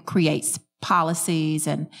 again, creates policies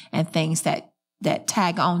and things that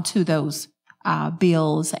tag on to those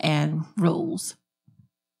bills and rules.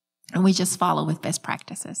 And we just follow with best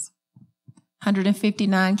practices.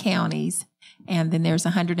 159 counties, and then there's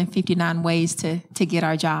 159 ways to get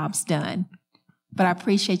our jobs done. But I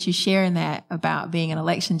appreciate you sharing that about being an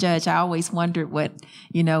election judge. I always wondered what,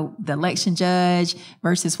 the election judge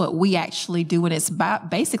versus what we actually do. And it's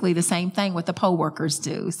basically the same thing what the poll workers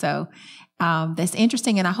do. So that's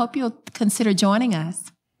interesting. And I hope you'll consider joining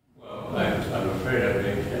us. Well, I'm afraid I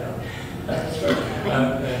made out.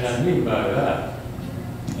 And I mean by that,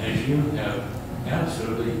 as you have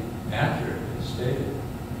absolutely accurately stated,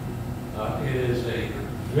 it is a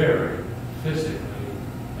very physically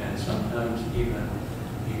and sometimes even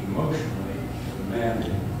emotionally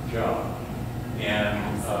demanding job.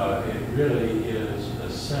 And it really is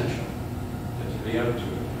essential to be up to it.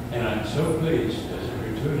 And I'm so pleased, as a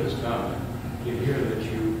gratuitous comment, to hear that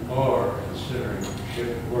you are considering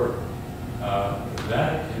shift work.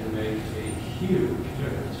 That can make a huge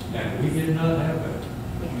difference. And we did not have that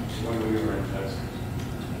when we were in Texas.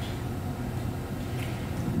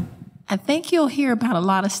 I think you'll hear about a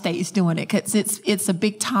lot of states doing it because it's a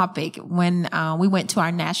big topic. When we went to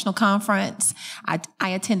our national conference, I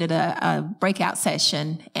attended a breakout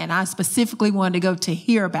session, and I specifically wanted to go to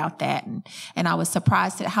hear about that. And I was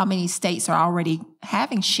surprised at how many states are already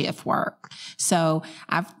having shift work. So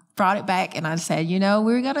I've brought it back and I said,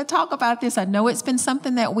 we're going to talk about this. I know it's been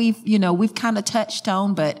something that we've kind of touched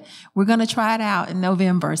on, but we're going to try it out in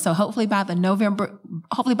November. So hopefully by the November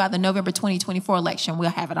 2024 election,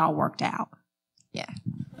 we'll have it all worked out. Yeah.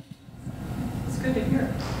 It's good to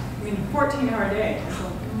hear. I mean, a 14-hour day.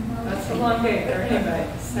 That's a long day for anybody.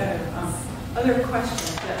 So, other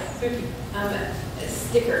questions? Yes, Suki. A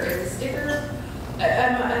sticker.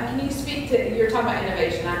 Can you speak to, you're talking about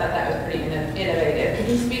innovation, I thought that was pretty innovative. Can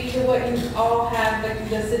you speak to what you all have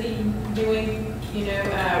the city doing,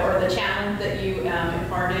 or the challenge that you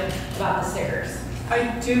imparted about the stickers?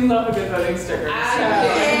 I do love a good voting sticker.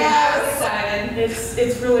 I was excited.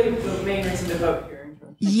 It's really the main reason to vote here.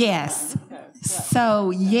 Yes.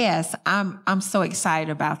 So yes, I'm so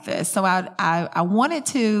excited about this. So I wanted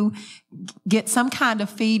to get some kind of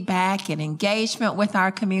feedback and engagement with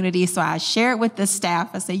our community. So I shared with the staff.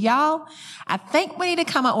 I said, y'all, I think we need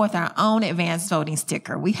to come up with our own advanced voting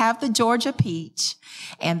sticker. We have the Georgia Peach,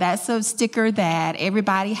 and that's a sticker that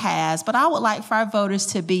everybody has. But I would like for our voters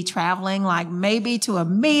to be traveling, like maybe to a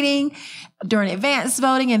meeting during advanced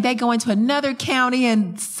voting, and they go into another county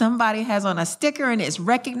and somebody has on a sticker and it's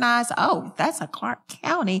recognized, oh, that's a Clarke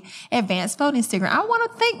County advanced voting sticker. I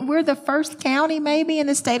want to think we're the first county maybe in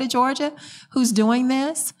the state of Georgia who's doing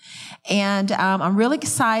this. And I'm really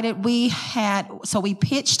excited. We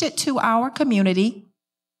pitched it to our community.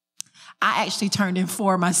 I actually turned in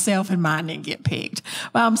 4 myself and mine didn't get picked.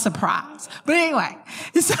 Well, I'm surprised. But anyway,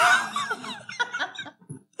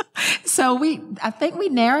 so I think we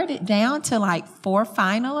narrowed it down to like 4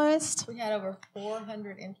 finalists. We had over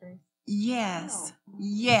 400 entries. Yes. Wow.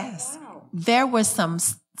 Yes. Wow. There was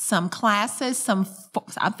some classes,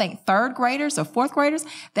 I think 3rd graders or 4th graders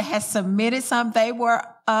that had submitted some. They were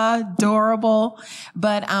adorable.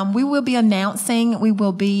 But we will be announcing,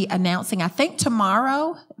 I think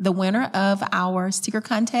tomorrow, the winner of our sticker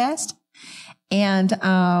contest. And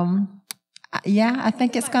I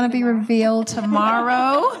think it's going to be revealed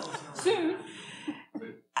tomorrow. Soon.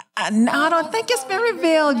 No, I don't think it's been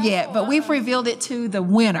revealed yet, but we've revealed it to the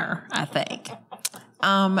winner, I think.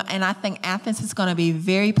 And I think Athens is going to be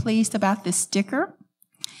very pleased about this sticker.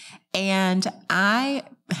 And I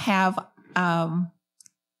have,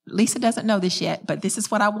 Lisa doesn't know this yet, but this is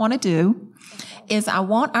what I want to do, is I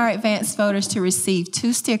want our advanced voters to receive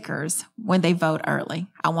 2 stickers when they vote early.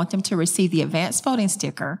 I want them to receive the advanced voting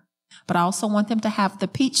sticker, but I also want them to have the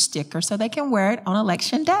peach sticker so they can wear it on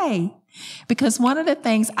election day. Because one of the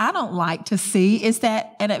things I don't like to see is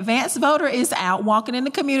that an advanced voter is out walking in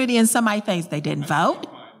the community and somebody thinks they didn't vote.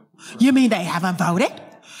 You mean they haven't voted?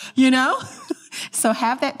 So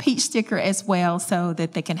have that peach sticker as well so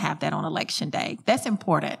that they can have that on election day. That's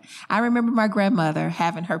important. I remember my grandmother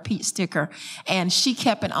having her peach sticker, and she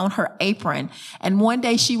kept it on her apron. And one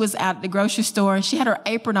day she was out at the grocery store and she had her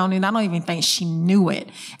apron on, and I don't even think she knew it.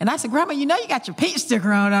 And I said, Grandma, you know you got your peach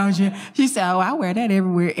sticker on, don't you? She said, oh, I wear that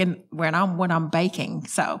everywhere when I'm baking.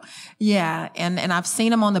 So yeah, and I've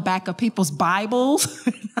seen them on the back of people's Bibles.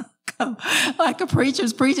 Like a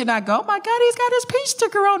preacher's preaching, I go, oh my God, he's got his peach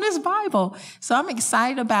sticker on his Bible. So I'm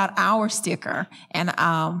excited about our sticker. And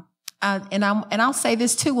I'll say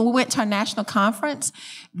this too, when we went to our national conference,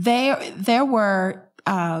 there were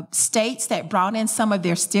states that brought in some of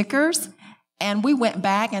their stickers, and we went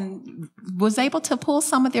back and was able to pull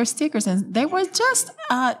some of their stickers, and they were just,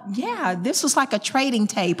 this was like a trading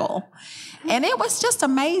table. And it was just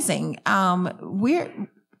amazing.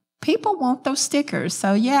 People want those stickers.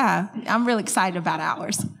 So yeah, I'm really excited about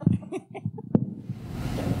ours.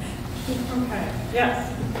 Okay,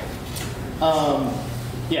 yes. I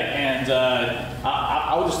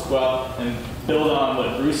would just go out and build on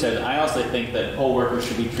what Bruce said. I honestly think that poll workers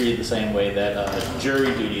should be treated the same way that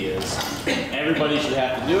jury duty is. Everybody should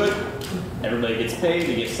have to do it. Everybody gets paid.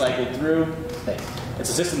 It gets cycled through. Hey,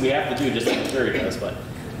 it's a system we have to do just like the jury does. But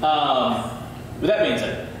with that being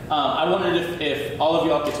said, I wondered if all of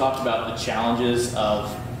y'all could talk about the challenges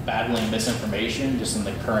of battling misinformation just in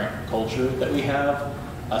the current culture that we have,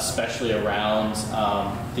 especially around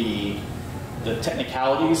the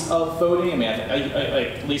technicalities of voting. I mean,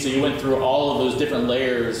 like Lisa, you went through all of those different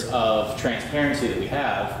layers of transparency that we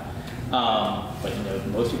have, but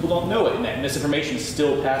most people don't know it, and that misinformation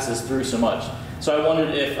still passes through so much. So I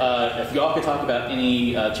wondered if y'all could talk about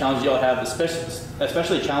any challenges y'all have,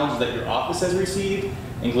 especially challenges that your office has received,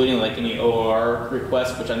 including like any OR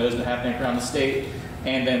requests, which I know has been happening around the state.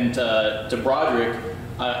 And then to Broderick,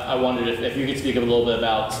 I wondered if you could speak a little bit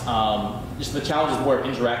about just the challenges more of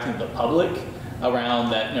interacting with the public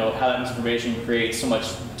around that, how that misinformation creates so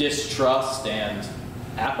much distrust and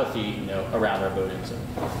apathy, around our voting. So.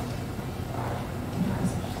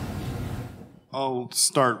 I'll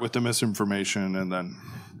start with the misinformation, and then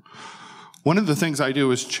one of the things I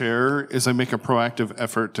do as chair is I make a proactive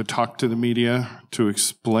effort to talk to the media, to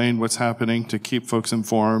explain what's happening, to keep folks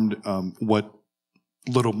informed, what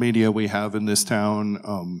little media we have in this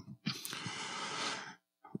town,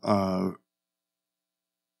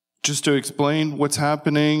 just to explain what's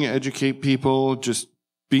happening, educate people, just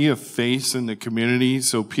be a face in the community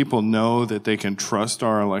so people know that they can trust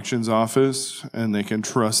our elections office and they can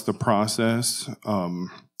trust the process.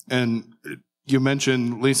 And you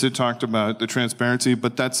mentioned, Lisa talked about the transparency,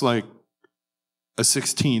 but that's like a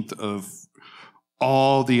 16th of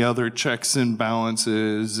all the other checks and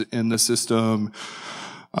balances in the system.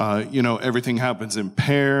 Everything happens in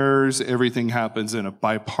pairs. Everything happens in a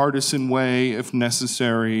bipartisan way, if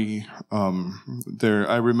necessary.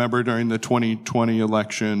 I remember during the 2020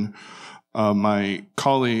 election, my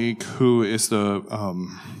colleague, who is the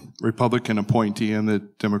Republican appointee and the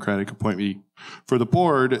Democratic appointee for the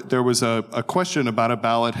board, there was a question about a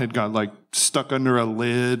ballot had got stuck under a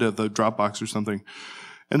lid of the Dropbox or something.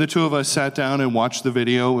 And the two of us sat down and watched the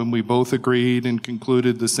video, and we both agreed and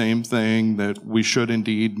concluded the same thing, that we should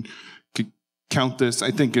indeed count this,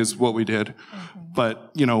 I think is what we did. Mm-hmm.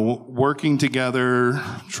 But, working together,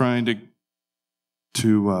 trying to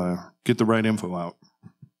get the right info out.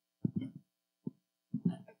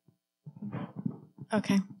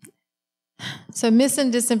 Okay. So mis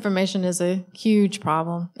and disinformation is a huge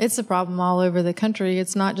problem. It's a problem all over the country.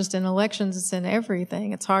 It's not just in elections, it's in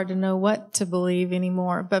everything. It's hard to know what to believe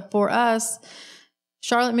anymore. But for us,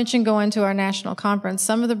 Charlotte mentioned going to our national conference.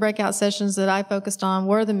 Some of the breakout sessions that I focused on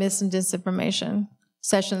were the mis and disinformation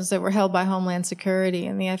sessions that were held by Homeland Security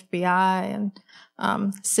and the FBI and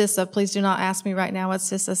CISA. Please do not ask me right now what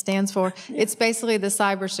CISA stands for. It's basically the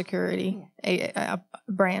cybersecurity a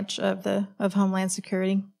branch of Homeland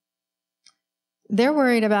Security. They're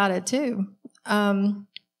worried about it too.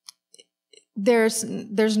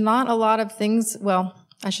 There's not a lot of things, well,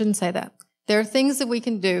 I shouldn't say that. There are things that we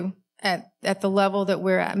can do at the level that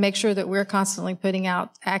we're at. Make sure that we're constantly putting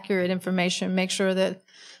out accurate information. Make sure that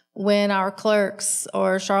when our clerks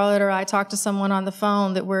or Charlotte or I talk to someone on the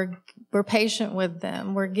phone, that we're patient with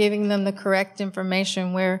them. We're giving them the correct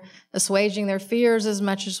information. We're assuaging their fears as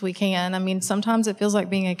much as we can. I mean, sometimes it feels like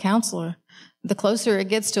being a counselor the closer it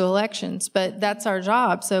gets to elections, but that's our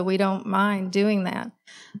job, so we don't mind doing that.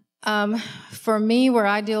 For me, where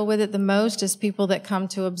I deal with it the most is people that come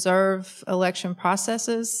to observe election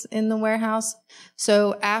processes in the warehouse.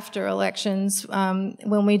 So after elections,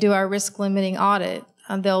 when we do our risk limiting audit,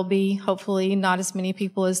 There'll be hopefully not as many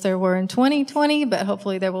people as there were in 2020, but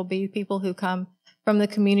hopefully there will be people who come from the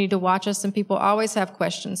community to watch us, and people always have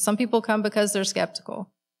questions. Some people come because they're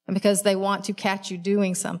skeptical and because they want to catch you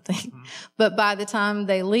doing something. But by the time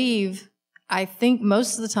they leave, I think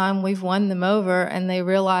most of the time we've won them over, and they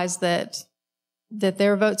realize that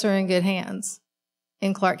their votes are in good hands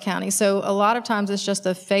in Clarke County. So a lot of times it's just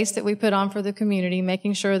a face that we put on for the community,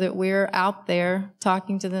 making sure that we're out there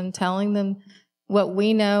talking to them, telling them what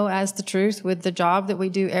we know as the truth with the job that we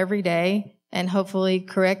do every day, and hopefully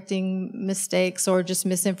correcting mistakes or just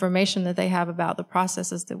misinformation that they have about the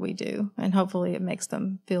processes that we do. And hopefully it makes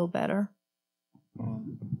them feel better.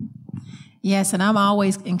 Yes, and I'm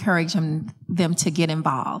always encouraging them to get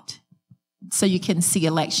involved so you can see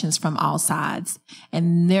elections from all sides.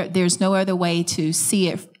 And there's no other way to see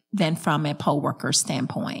it than from a poll worker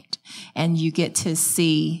standpoint. And you get to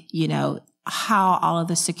see, how all of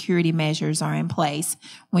the security measures are in place.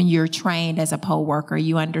 When you're trained as a poll worker,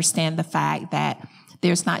 you understand the fact that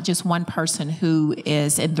there's not just one person who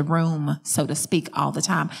is in the room, so to speak, all the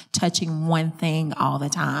time, touching one thing all the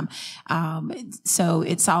time. So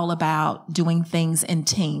it's all about doing things in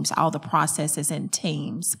teams, all the processes in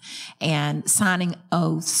teams, and signing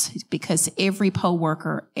oaths, because every poll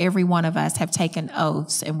worker, every one of us have taken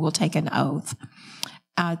oaths and will take an oath.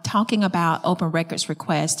 Talking about open records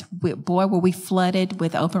requests, boy, were we flooded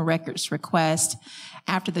with open records requests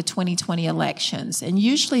after the 2020 elections. And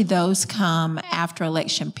usually those come after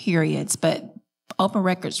election periods, but open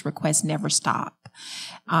records requests never stop.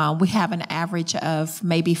 We have an average of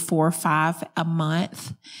maybe 4 or 5 a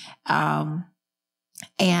month. And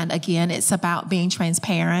again, it's about being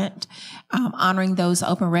transparent, honoring those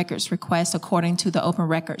open records requests according to the Open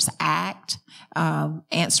Records Act,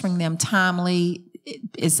 answering them timely.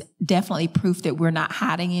 Is definitely proof that we're not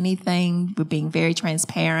hiding anything. We're being very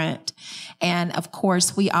transparent. And of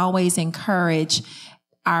course, we always encourage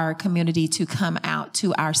our community to come out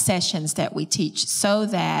to our sessions that we teach so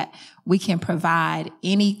that we can provide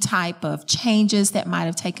any type of changes that might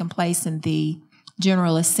have taken place in the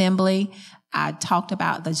General Assembly. I talked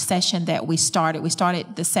about the session that we started. We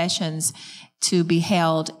started the sessions to be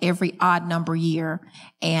held every odd number year.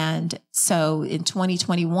 And so in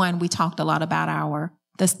 2021, we talked a lot about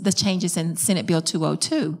the changes in Senate Bill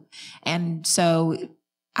 202. And so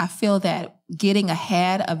I feel that getting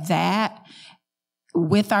ahead of that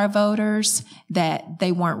with our voters, that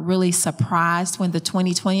they weren't really surprised when the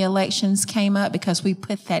 2020 elections came up, because we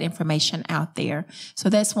put that information out there. So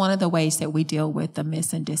that's one of the ways that we deal with the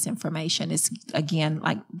mis and disinformation is, again,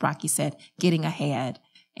 like Rocky said, getting ahead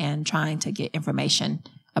and trying to get information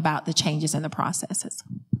about the changes in the processes.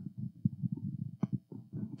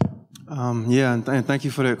 And thank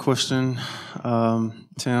you for that question,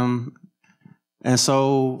 Tim. And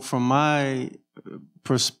so from my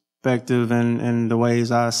perspective and the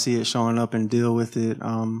ways I see it showing up and deal with it,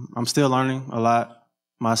 I'm still learning a lot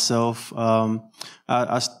myself.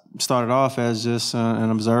 I started off as just an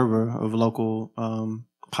observer of local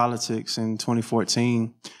politics in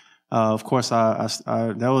 2014. Of course, that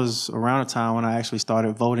was around a time when I actually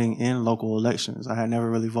started voting in local elections. I had never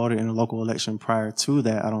really voted in a local election prior to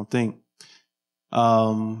that, I don't think.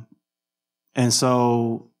 And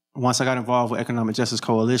so once I got involved with Economic Justice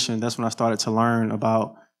Coalition, that's when I started to learn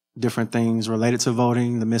about different things related to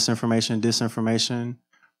voting, the misinformation, disinformation.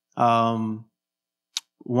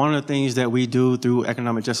 One of the things that we do through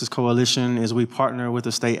Economic Justice Coalition is we partner with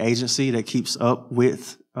a state agency that keeps up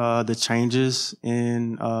with the changes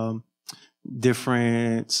in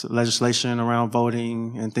different legislation around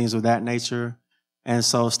voting and things of that nature. And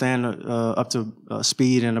so staying up to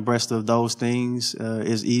speed and abreast of those things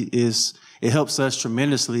it helps us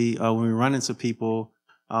tremendously when we run into people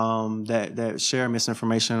that share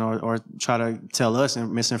misinformation or try to tell us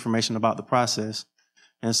misinformation about the process.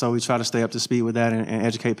 And so we try to stay up to speed with that and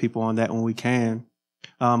educate people on that when we can.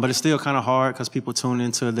 But it's still kind of hard because people tune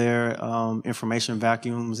into their information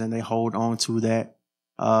vacuums and they hold on to that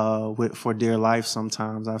for dear life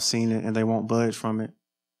sometimes. I've seen it and they won't budge from it.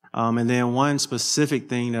 And then one specific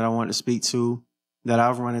thing that I want to speak to that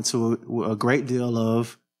I've run into a great deal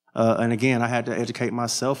of, and again, I had to educate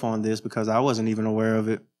myself on this because I wasn't even aware of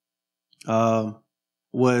it,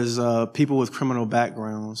 was people with criminal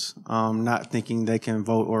backgrounds not thinking they can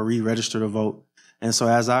vote or re-register to vote. And so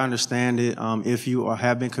as I understand it, if you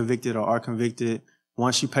have been convicted or are convicted,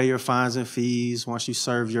 once you pay your fines and fees, once you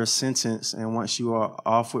serve your sentence, and once you are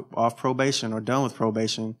off probation or done with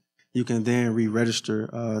probation, you can then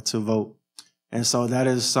re-register to vote. And so that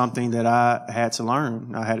is something that I had to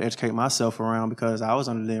learn. I had to educate myself around because I was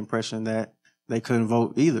under the impression that they couldn't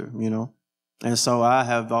vote either, And so I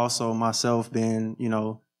have also myself been, you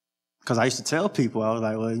know, because I used to tell people, I was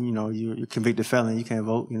like, well, you know, you're a convicted felon, you can't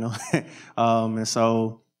vote, you know. And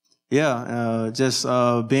so, yeah, just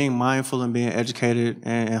being mindful and being educated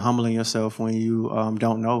and humbling yourself when you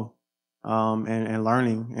don't know, and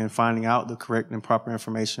learning and finding out the correct and proper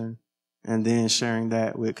information, and then sharing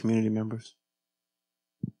that with community members.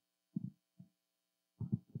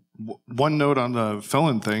 One note on the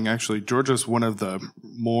felon thing, actually, Georgia's one of the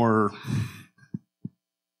more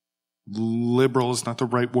liberal is not the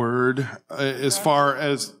right word, as far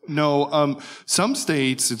as, no, some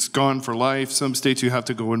states it's gone for life. Some states you have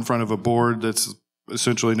to go in front of a board that's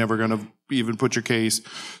essentially never going to even put your case.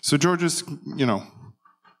 So Georgia's, you know,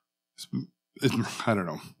 I don't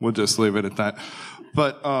know. We'll just leave it at that.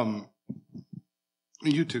 But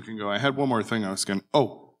you two can go. I had one more thing I was going to,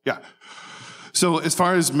 oh, yeah. So as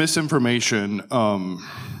far as misinformation,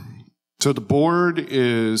 so the board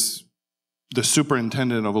is the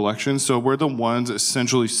superintendent of elections. So we're the ones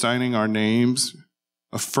essentially signing our names,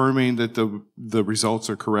 affirming that the results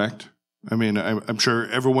are correct. I mean, I'm sure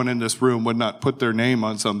everyone in this room would not put their name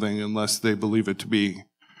on something unless they believe it to be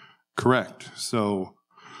correct. So,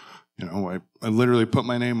 you know, I literally put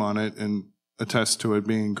my name on it and attest to it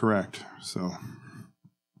being correct. So.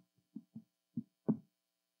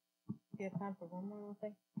 You have time for one more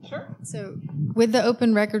thing? Sure. So with the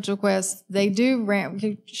open records request, they do ramp.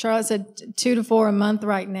 Charlotte said 2 to 4 a month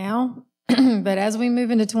right now, but as we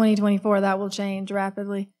move into 2024, that will change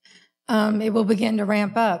rapidly. It will begin to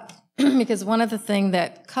ramp up because one of the things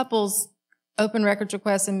that couples open records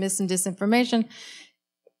requests and mis and disinformation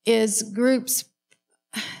is groups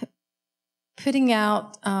putting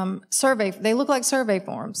out survey. They look like survey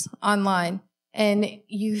forms online. And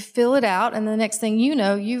you fill it out, and the next thing you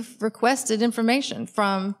know, you've requested information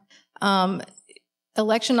from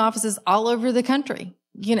election offices all over the country,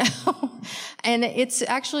 you know. And it's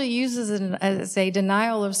actually used as a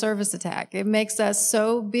denial of service attack. It makes us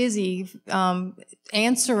so busy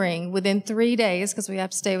answering within 3 days, because we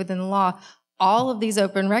have to stay within the law, all of these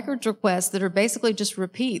open records requests that are basically just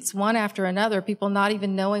repeats, one after another, people not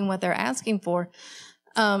even knowing what they're asking for.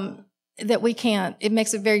 That we can't, it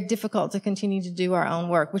makes it very difficult to continue to do our own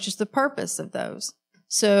work, which is the purpose of those.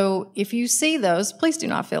 So if you see those, please do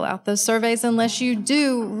not fill out those surveys unless you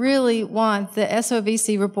do really want the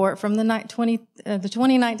SOVC report from the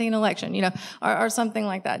 2019 election, you know, or something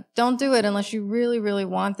like that. Don't do it unless you really, really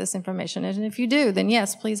want this information. And if you do, then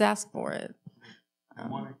yes, please ask for it. I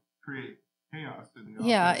want to create chaos in the office.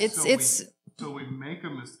 Yeah, so we make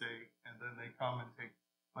a mistake and then they come and take,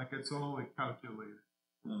 like it's all like calculated.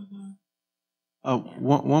 Mm-hmm.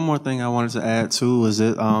 One more thing I wanted to add too is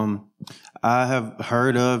that I have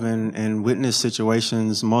heard of and witnessed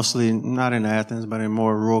situations, mostly not in Athens, but in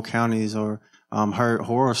more rural counties, or heard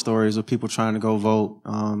horror stories of people trying to go vote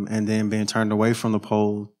and then being turned away from the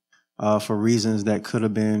poll for reasons that could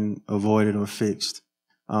have been avoided or fixed,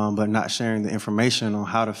 but not sharing the information on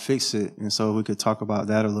how to fix it. And so we could talk about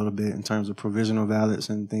that a little bit in terms of provisional ballots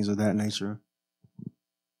and things of that nature.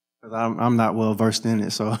 I'm not well versed in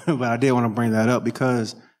it, so but I did want to bring that up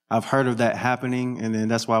because I've heard of that happening, and then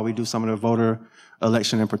that's why we do some of the voter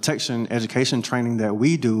election and protection education training that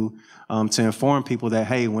we do to inform people that,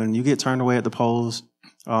 hey, when you get turned away at the polls,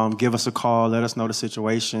 give us a call, let us know the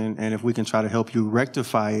situation, and if we can try to help you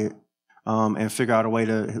rectify it and figure out a way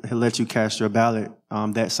to let you cast your ballot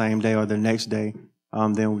that same day or the next day,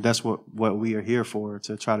 then that's what we are here for,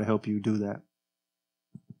 to try to help you do that.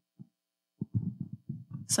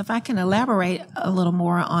 So if I can elaborate a little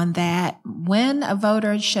more on that, when a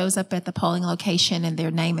voter shows up at the polling location and their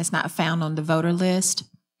name is not found on the voter list,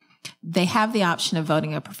 they have the option of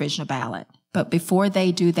voting a provisional ballot. But before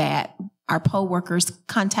they do that, our poll workers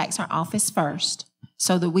contacts our office first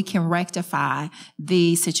so that we can rectify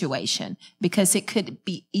the situation, because it could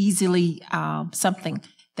be easily something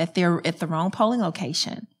that they're at the wrong polling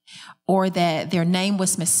location, or that their name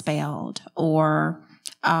was misspelled, or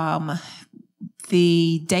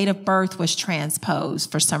the date of birth was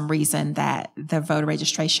transposed for some reason that the voter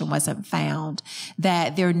registration wasn't found,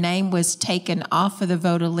 that their name was taken off of the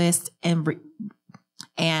voter list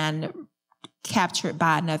and captured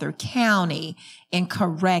by another county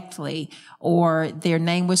incorrectly, or their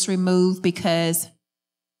name was removed because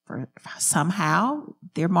somehow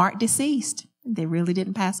they're marked deceased. They really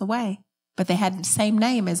didn't pass away, but they had the same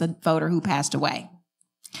name as a voter who passed away.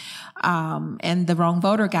 And the wrong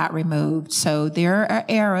voter got removed. So there are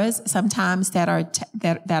errors sometimes that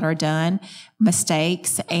are done,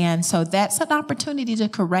 mistakes, and so that's an opportunity to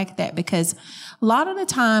correct that, because a lot of the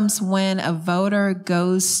times when a voter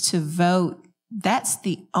goes to vote, that's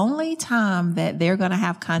the only time that they're going to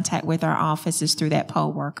have contact with our office is through that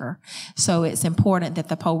poll worker. So it's important that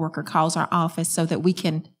the poll worker calls our office so that we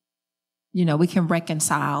can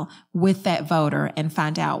reconcile with that voter and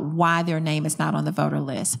find out why their name is not on the voter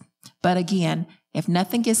list. But again, if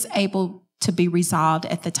nothing is able to be resolved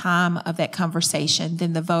at the time of that conversation,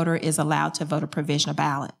 then the voter is allowed to vote a provisional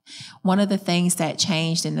ballot. One of the things that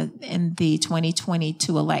changed in the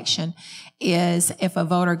 2022 election is if a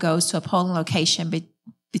voter goes to a polling location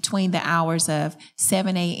between the hours of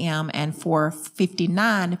 7 a.m. and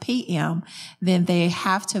 4:59 p.m., then they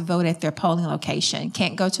have to vote at their polling location.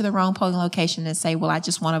 Can't go to the wrong polling location and say, well, I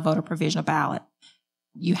just want to vote a provisional ballot.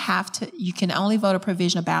 You can only vote a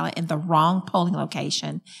provisional ballot in the wrong polling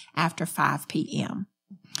location after 5 p.m.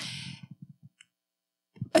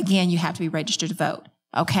 Again, you have to be registered to vote.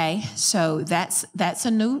 Okay, so that's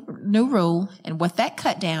a new rule, and what that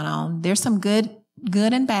cut down on, there's some good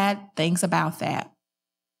and bad things about that.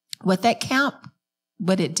 What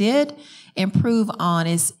it did improve on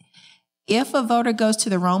is if a voter goes to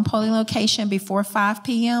the wrong polling location before 5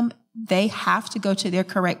 p.m., they have to go to their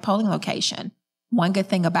correct polling location. One good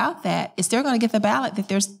thing about that is they're going to get the ballot that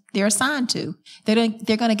they're assigned to. They're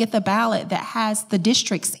going to get the ballot that has the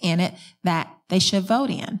districts in it that they should vote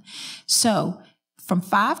in. So from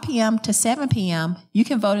 5 p.m. to 7 p.m., you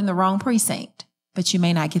can vote in the wrong precinct, but you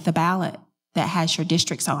may not get the ballot that has your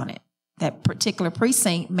districts on it. That particular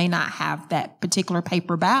precinct may not have that particular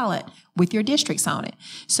paper ballot with your districts on it.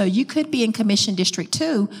 So you could be in Commission District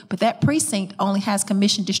 2, but that precinct only has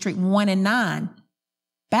Commission District 1 and 9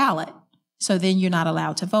 ballot. So then you're not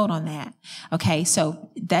allowed to vote on that. Okay, so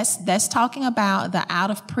that's talking about the out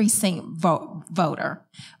of precinct voter.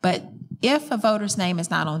 But if a voter's name is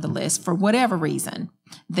not on the list for whatever reason,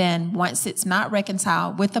 then once it's not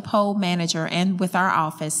reconciled with the poll manager and with our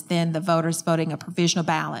office, then the voter's voting a provisional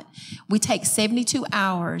ballot. We take 72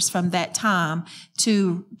 hours from that time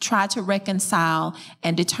to try to reconcile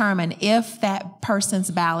and determine if that person's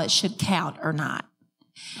ballot should count or not.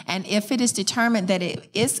 And if it is determined that it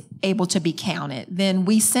is able to be counted, then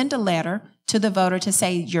we send a letter to the voter to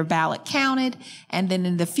say your ballot counted, and then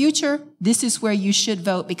in the future, this is where you should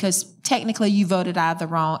vote because technically you voted at the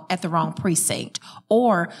wrong precinct.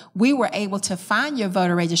 Or we were able to find your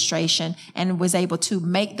voter registration and was able to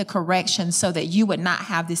make the correction so that you would not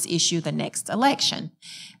have this issue the next election.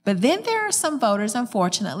 But then there are some voters,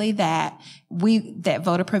 unfortunately, that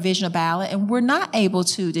vote a provisional ballot and we're not able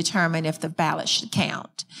to determine if the ballot should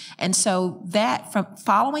count. And so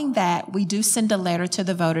following that, we do send a letter to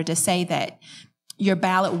the voter to say that your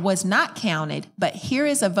ballot was not counted, but here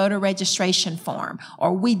is a voter registration form,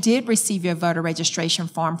 or we did receive your voter registration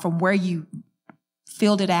form from where you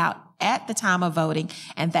filled it out at the time of voting,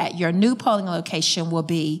 and that your new polling location will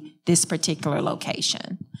be this particular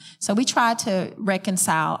location. So we try to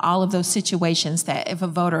reconcile all of those situations that if a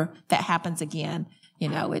voter that happens again, they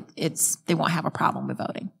won't have a problem with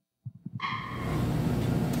voting.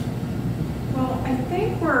 Well, I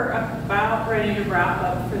think we're about ready to wrap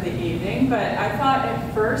up for the evening, but I thought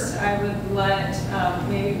at first I would let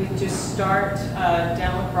maybe we just start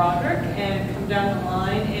down with Broderick and come down the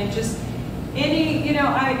line and just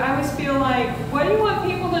I always feel like, what do you want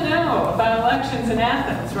people to know about elections in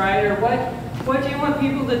Athens, right? Or what do you want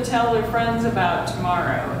people to tell their friends about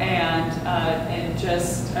tomorrow? And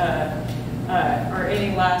just, or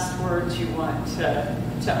any last words you want to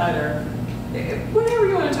utter? Whatever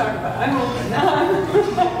you want to talk about, I'm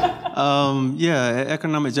open.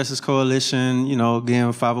 Economic Justice Coalition,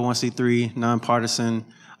 again, 501c3, nonpartisan.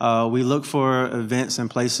 We look for events and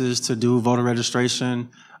places to do voter registration.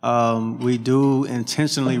 We do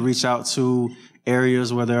intentionally reach out to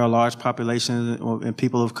areas where there are large populations and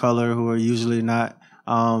people of color who are usually not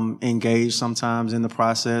engaged sometimes in the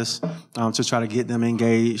process to try to get them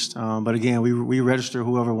engaged. But again, we register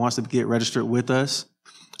whoever wants to get registered with us.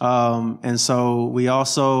 And so we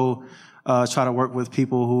also try to work with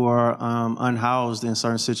people who are unhoused in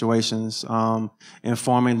certain situations,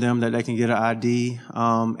 informing them that they can get an ID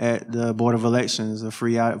at the Board of Elections, a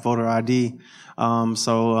free voter ID.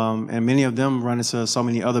 And many of them run into so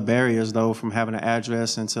many other barriers, though, from having an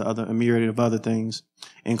address and to a myriad of other things,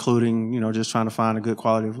 including, just trying to find a good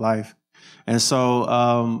quality of life. And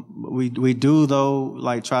so we do,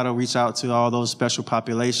 though, try to reach out to all those special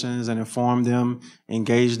populations and inform them,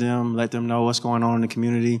 engage them, let them know what's going on in the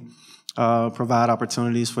community, provide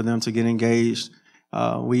opportunities for them to get engaged.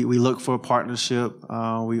 We look for a partnership.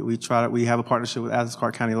 We have a partnership with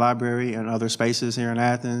Athens-Clarke County Library and other spaces here in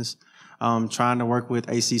Athens. Trying to work with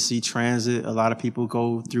ACC Transit. A lot of people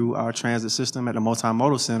go through our transit system at the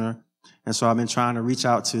Multimodal Center. And so I've been trying to reach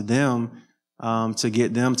out to them to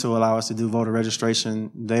get them to allow us to do voter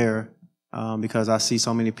registration there, because I see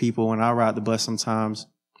so many people when I ride the bus sometimes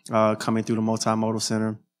coming through the multimodal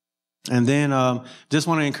center. And then just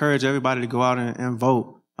want to encourage everybody to go out and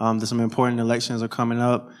vote. There's some important elections are coming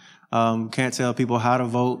up. Can't tell people how to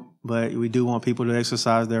vote, but we do want people to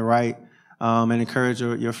exercise their right, and encourage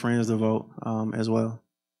your friends to vote as well.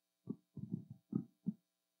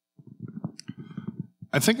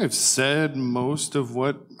 I think I've said most of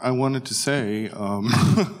what I wanted to say.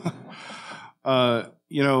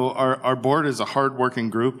 You know, our board is a hardworking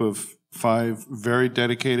group of 5 very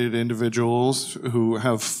dedicated individuals who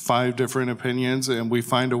have 5 different opinions, and we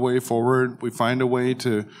find a way forward. We find a way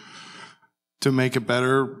to make it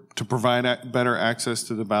better, to provide better access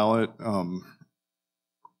to the ballot.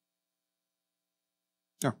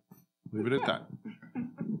 Yeah, leave it at that.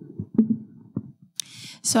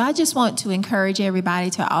 So I just want to encourage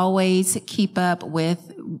everybody to always keep up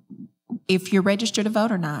with if you're registered to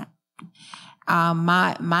vote or not.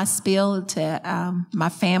 My spiel to my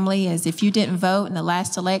family is if you didn't vote in the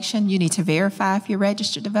last election, you need to verify if you're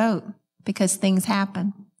registered to vote, because things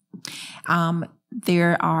happen.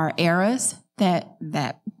 There are errors that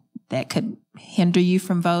could hinder you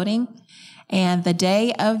from voting, and the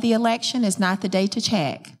day of the election is not the day to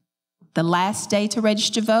check. The last day to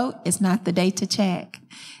register to vote is not the day to check.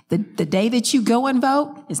 The day that you go and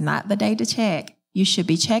vote is not the day to check. You should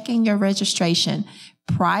be checking your registration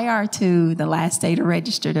prior to the last day to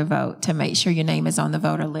register to vote to make sure your name is on the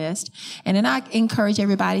voter list. And then I encourage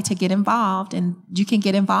everybody to get involved, and you can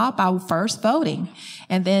get involved by first voting,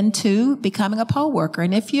 and then 2, becoming a poll worker.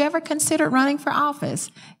 And if you ever considered running for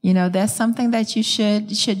office, you know, that's something that you should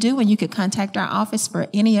do, and you could contact our office for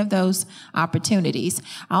any of those opportunities.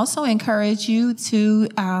 I also encourage you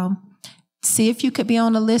to see if you could be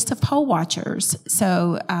on a list of poll watchers,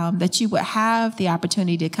 so that you would have the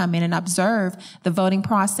opportunity to come in and observe the voting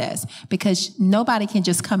process, because nobody can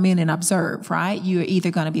just come in and observe, right? You're either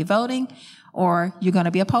going to be voting or you're going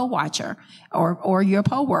to be a poll watcher, or you're a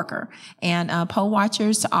poll worker. And poll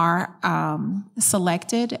watchers are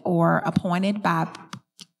selected or appointed by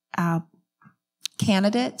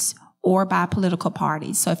candidates or by political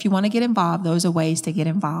parties. So if you want to get involved, those are ways to get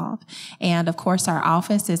involved. And of course, our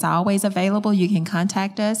office is always available. You can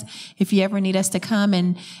contact us if you ever need us to come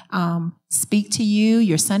and speak to you,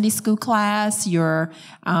 your Sunday school class, if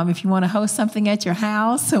you want to host something at your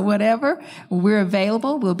house or whatever, we're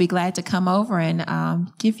available. We'll be glad to come over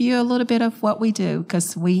and give you a little bit of what we do,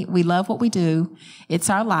 because we love what we do. It's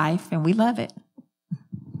our life, and we love it.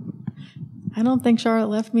 I don't think Charlotte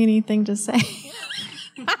left me anything to say.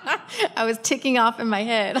 I was ticking off in my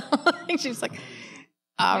head. She was like,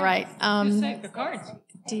 all right. The cards.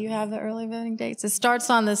 Do you have the early voting dates? It starts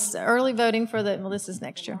on this early voting this is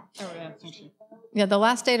next year. Yeah, the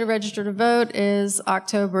last day to register to vote is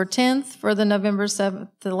October 10th for the November 7th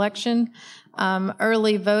election.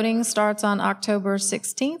 Early voting starts on October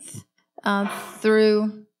 16th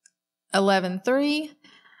through 11/3.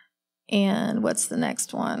 And what's the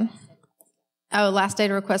next one? Oh, last day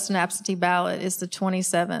to request an absentee ballot is the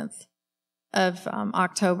 27th of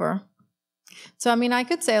October. So, I mean, I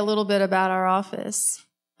could say a little bit about our office.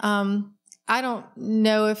 I don't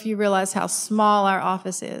know if you realize how small our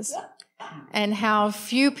office is and how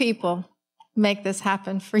few people make this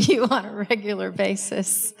happen for you on a regular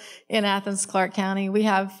basis in Athens-Clarke County. We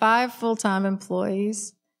have 5 full-time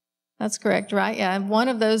employees. That's correct, right? Yeah, and one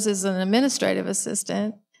of those is an administrative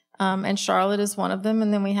assistant. And Charlotte is one of them.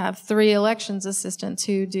 And then we have 3 elections assistants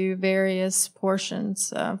who do various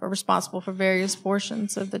portions, are responsible for various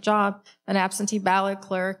portions of the job, an absentee ballot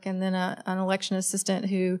clerk, and then an election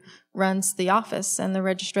assistant who runs the office and the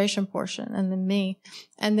registration portion, and then me.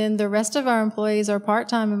 And then the rest of our employees are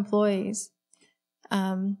part-time employees.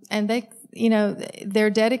 And they, you know,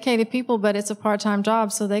 they're dedicated people, but it's a part-time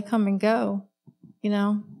job, so they come and go, you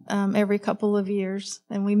know, every couple of years.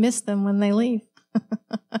 And we miss them when they leave.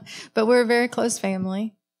 But we're a very close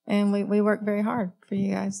family, and we work very hard for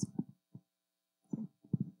you guys.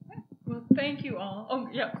 Well, thank you all. Oh,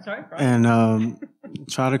 yeah, sorry. And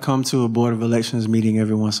try to come to a Board of Elections meeting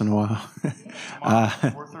every once in a while.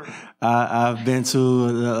 I've been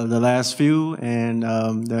to the last few, and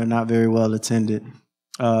they're not very well attended.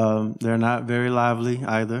 They're not very lively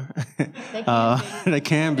either. They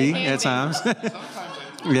can be at times.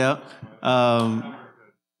 Yeah.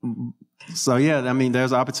 So, yeah, I mean,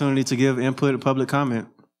 there's opportunity to give input and public comment.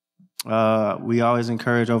 We always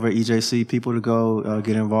encourage over at EJC people to go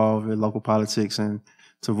get involved in local politics and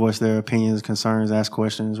to voice their opinions, concerns, ask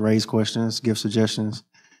questions, raise questions, give suggestions.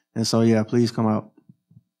 And so, yeah, please come out.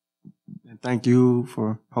 And thank you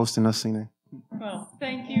for hosting us, Cine. Well,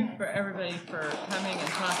 thank you for everybody for coming and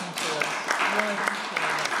talking to us. Really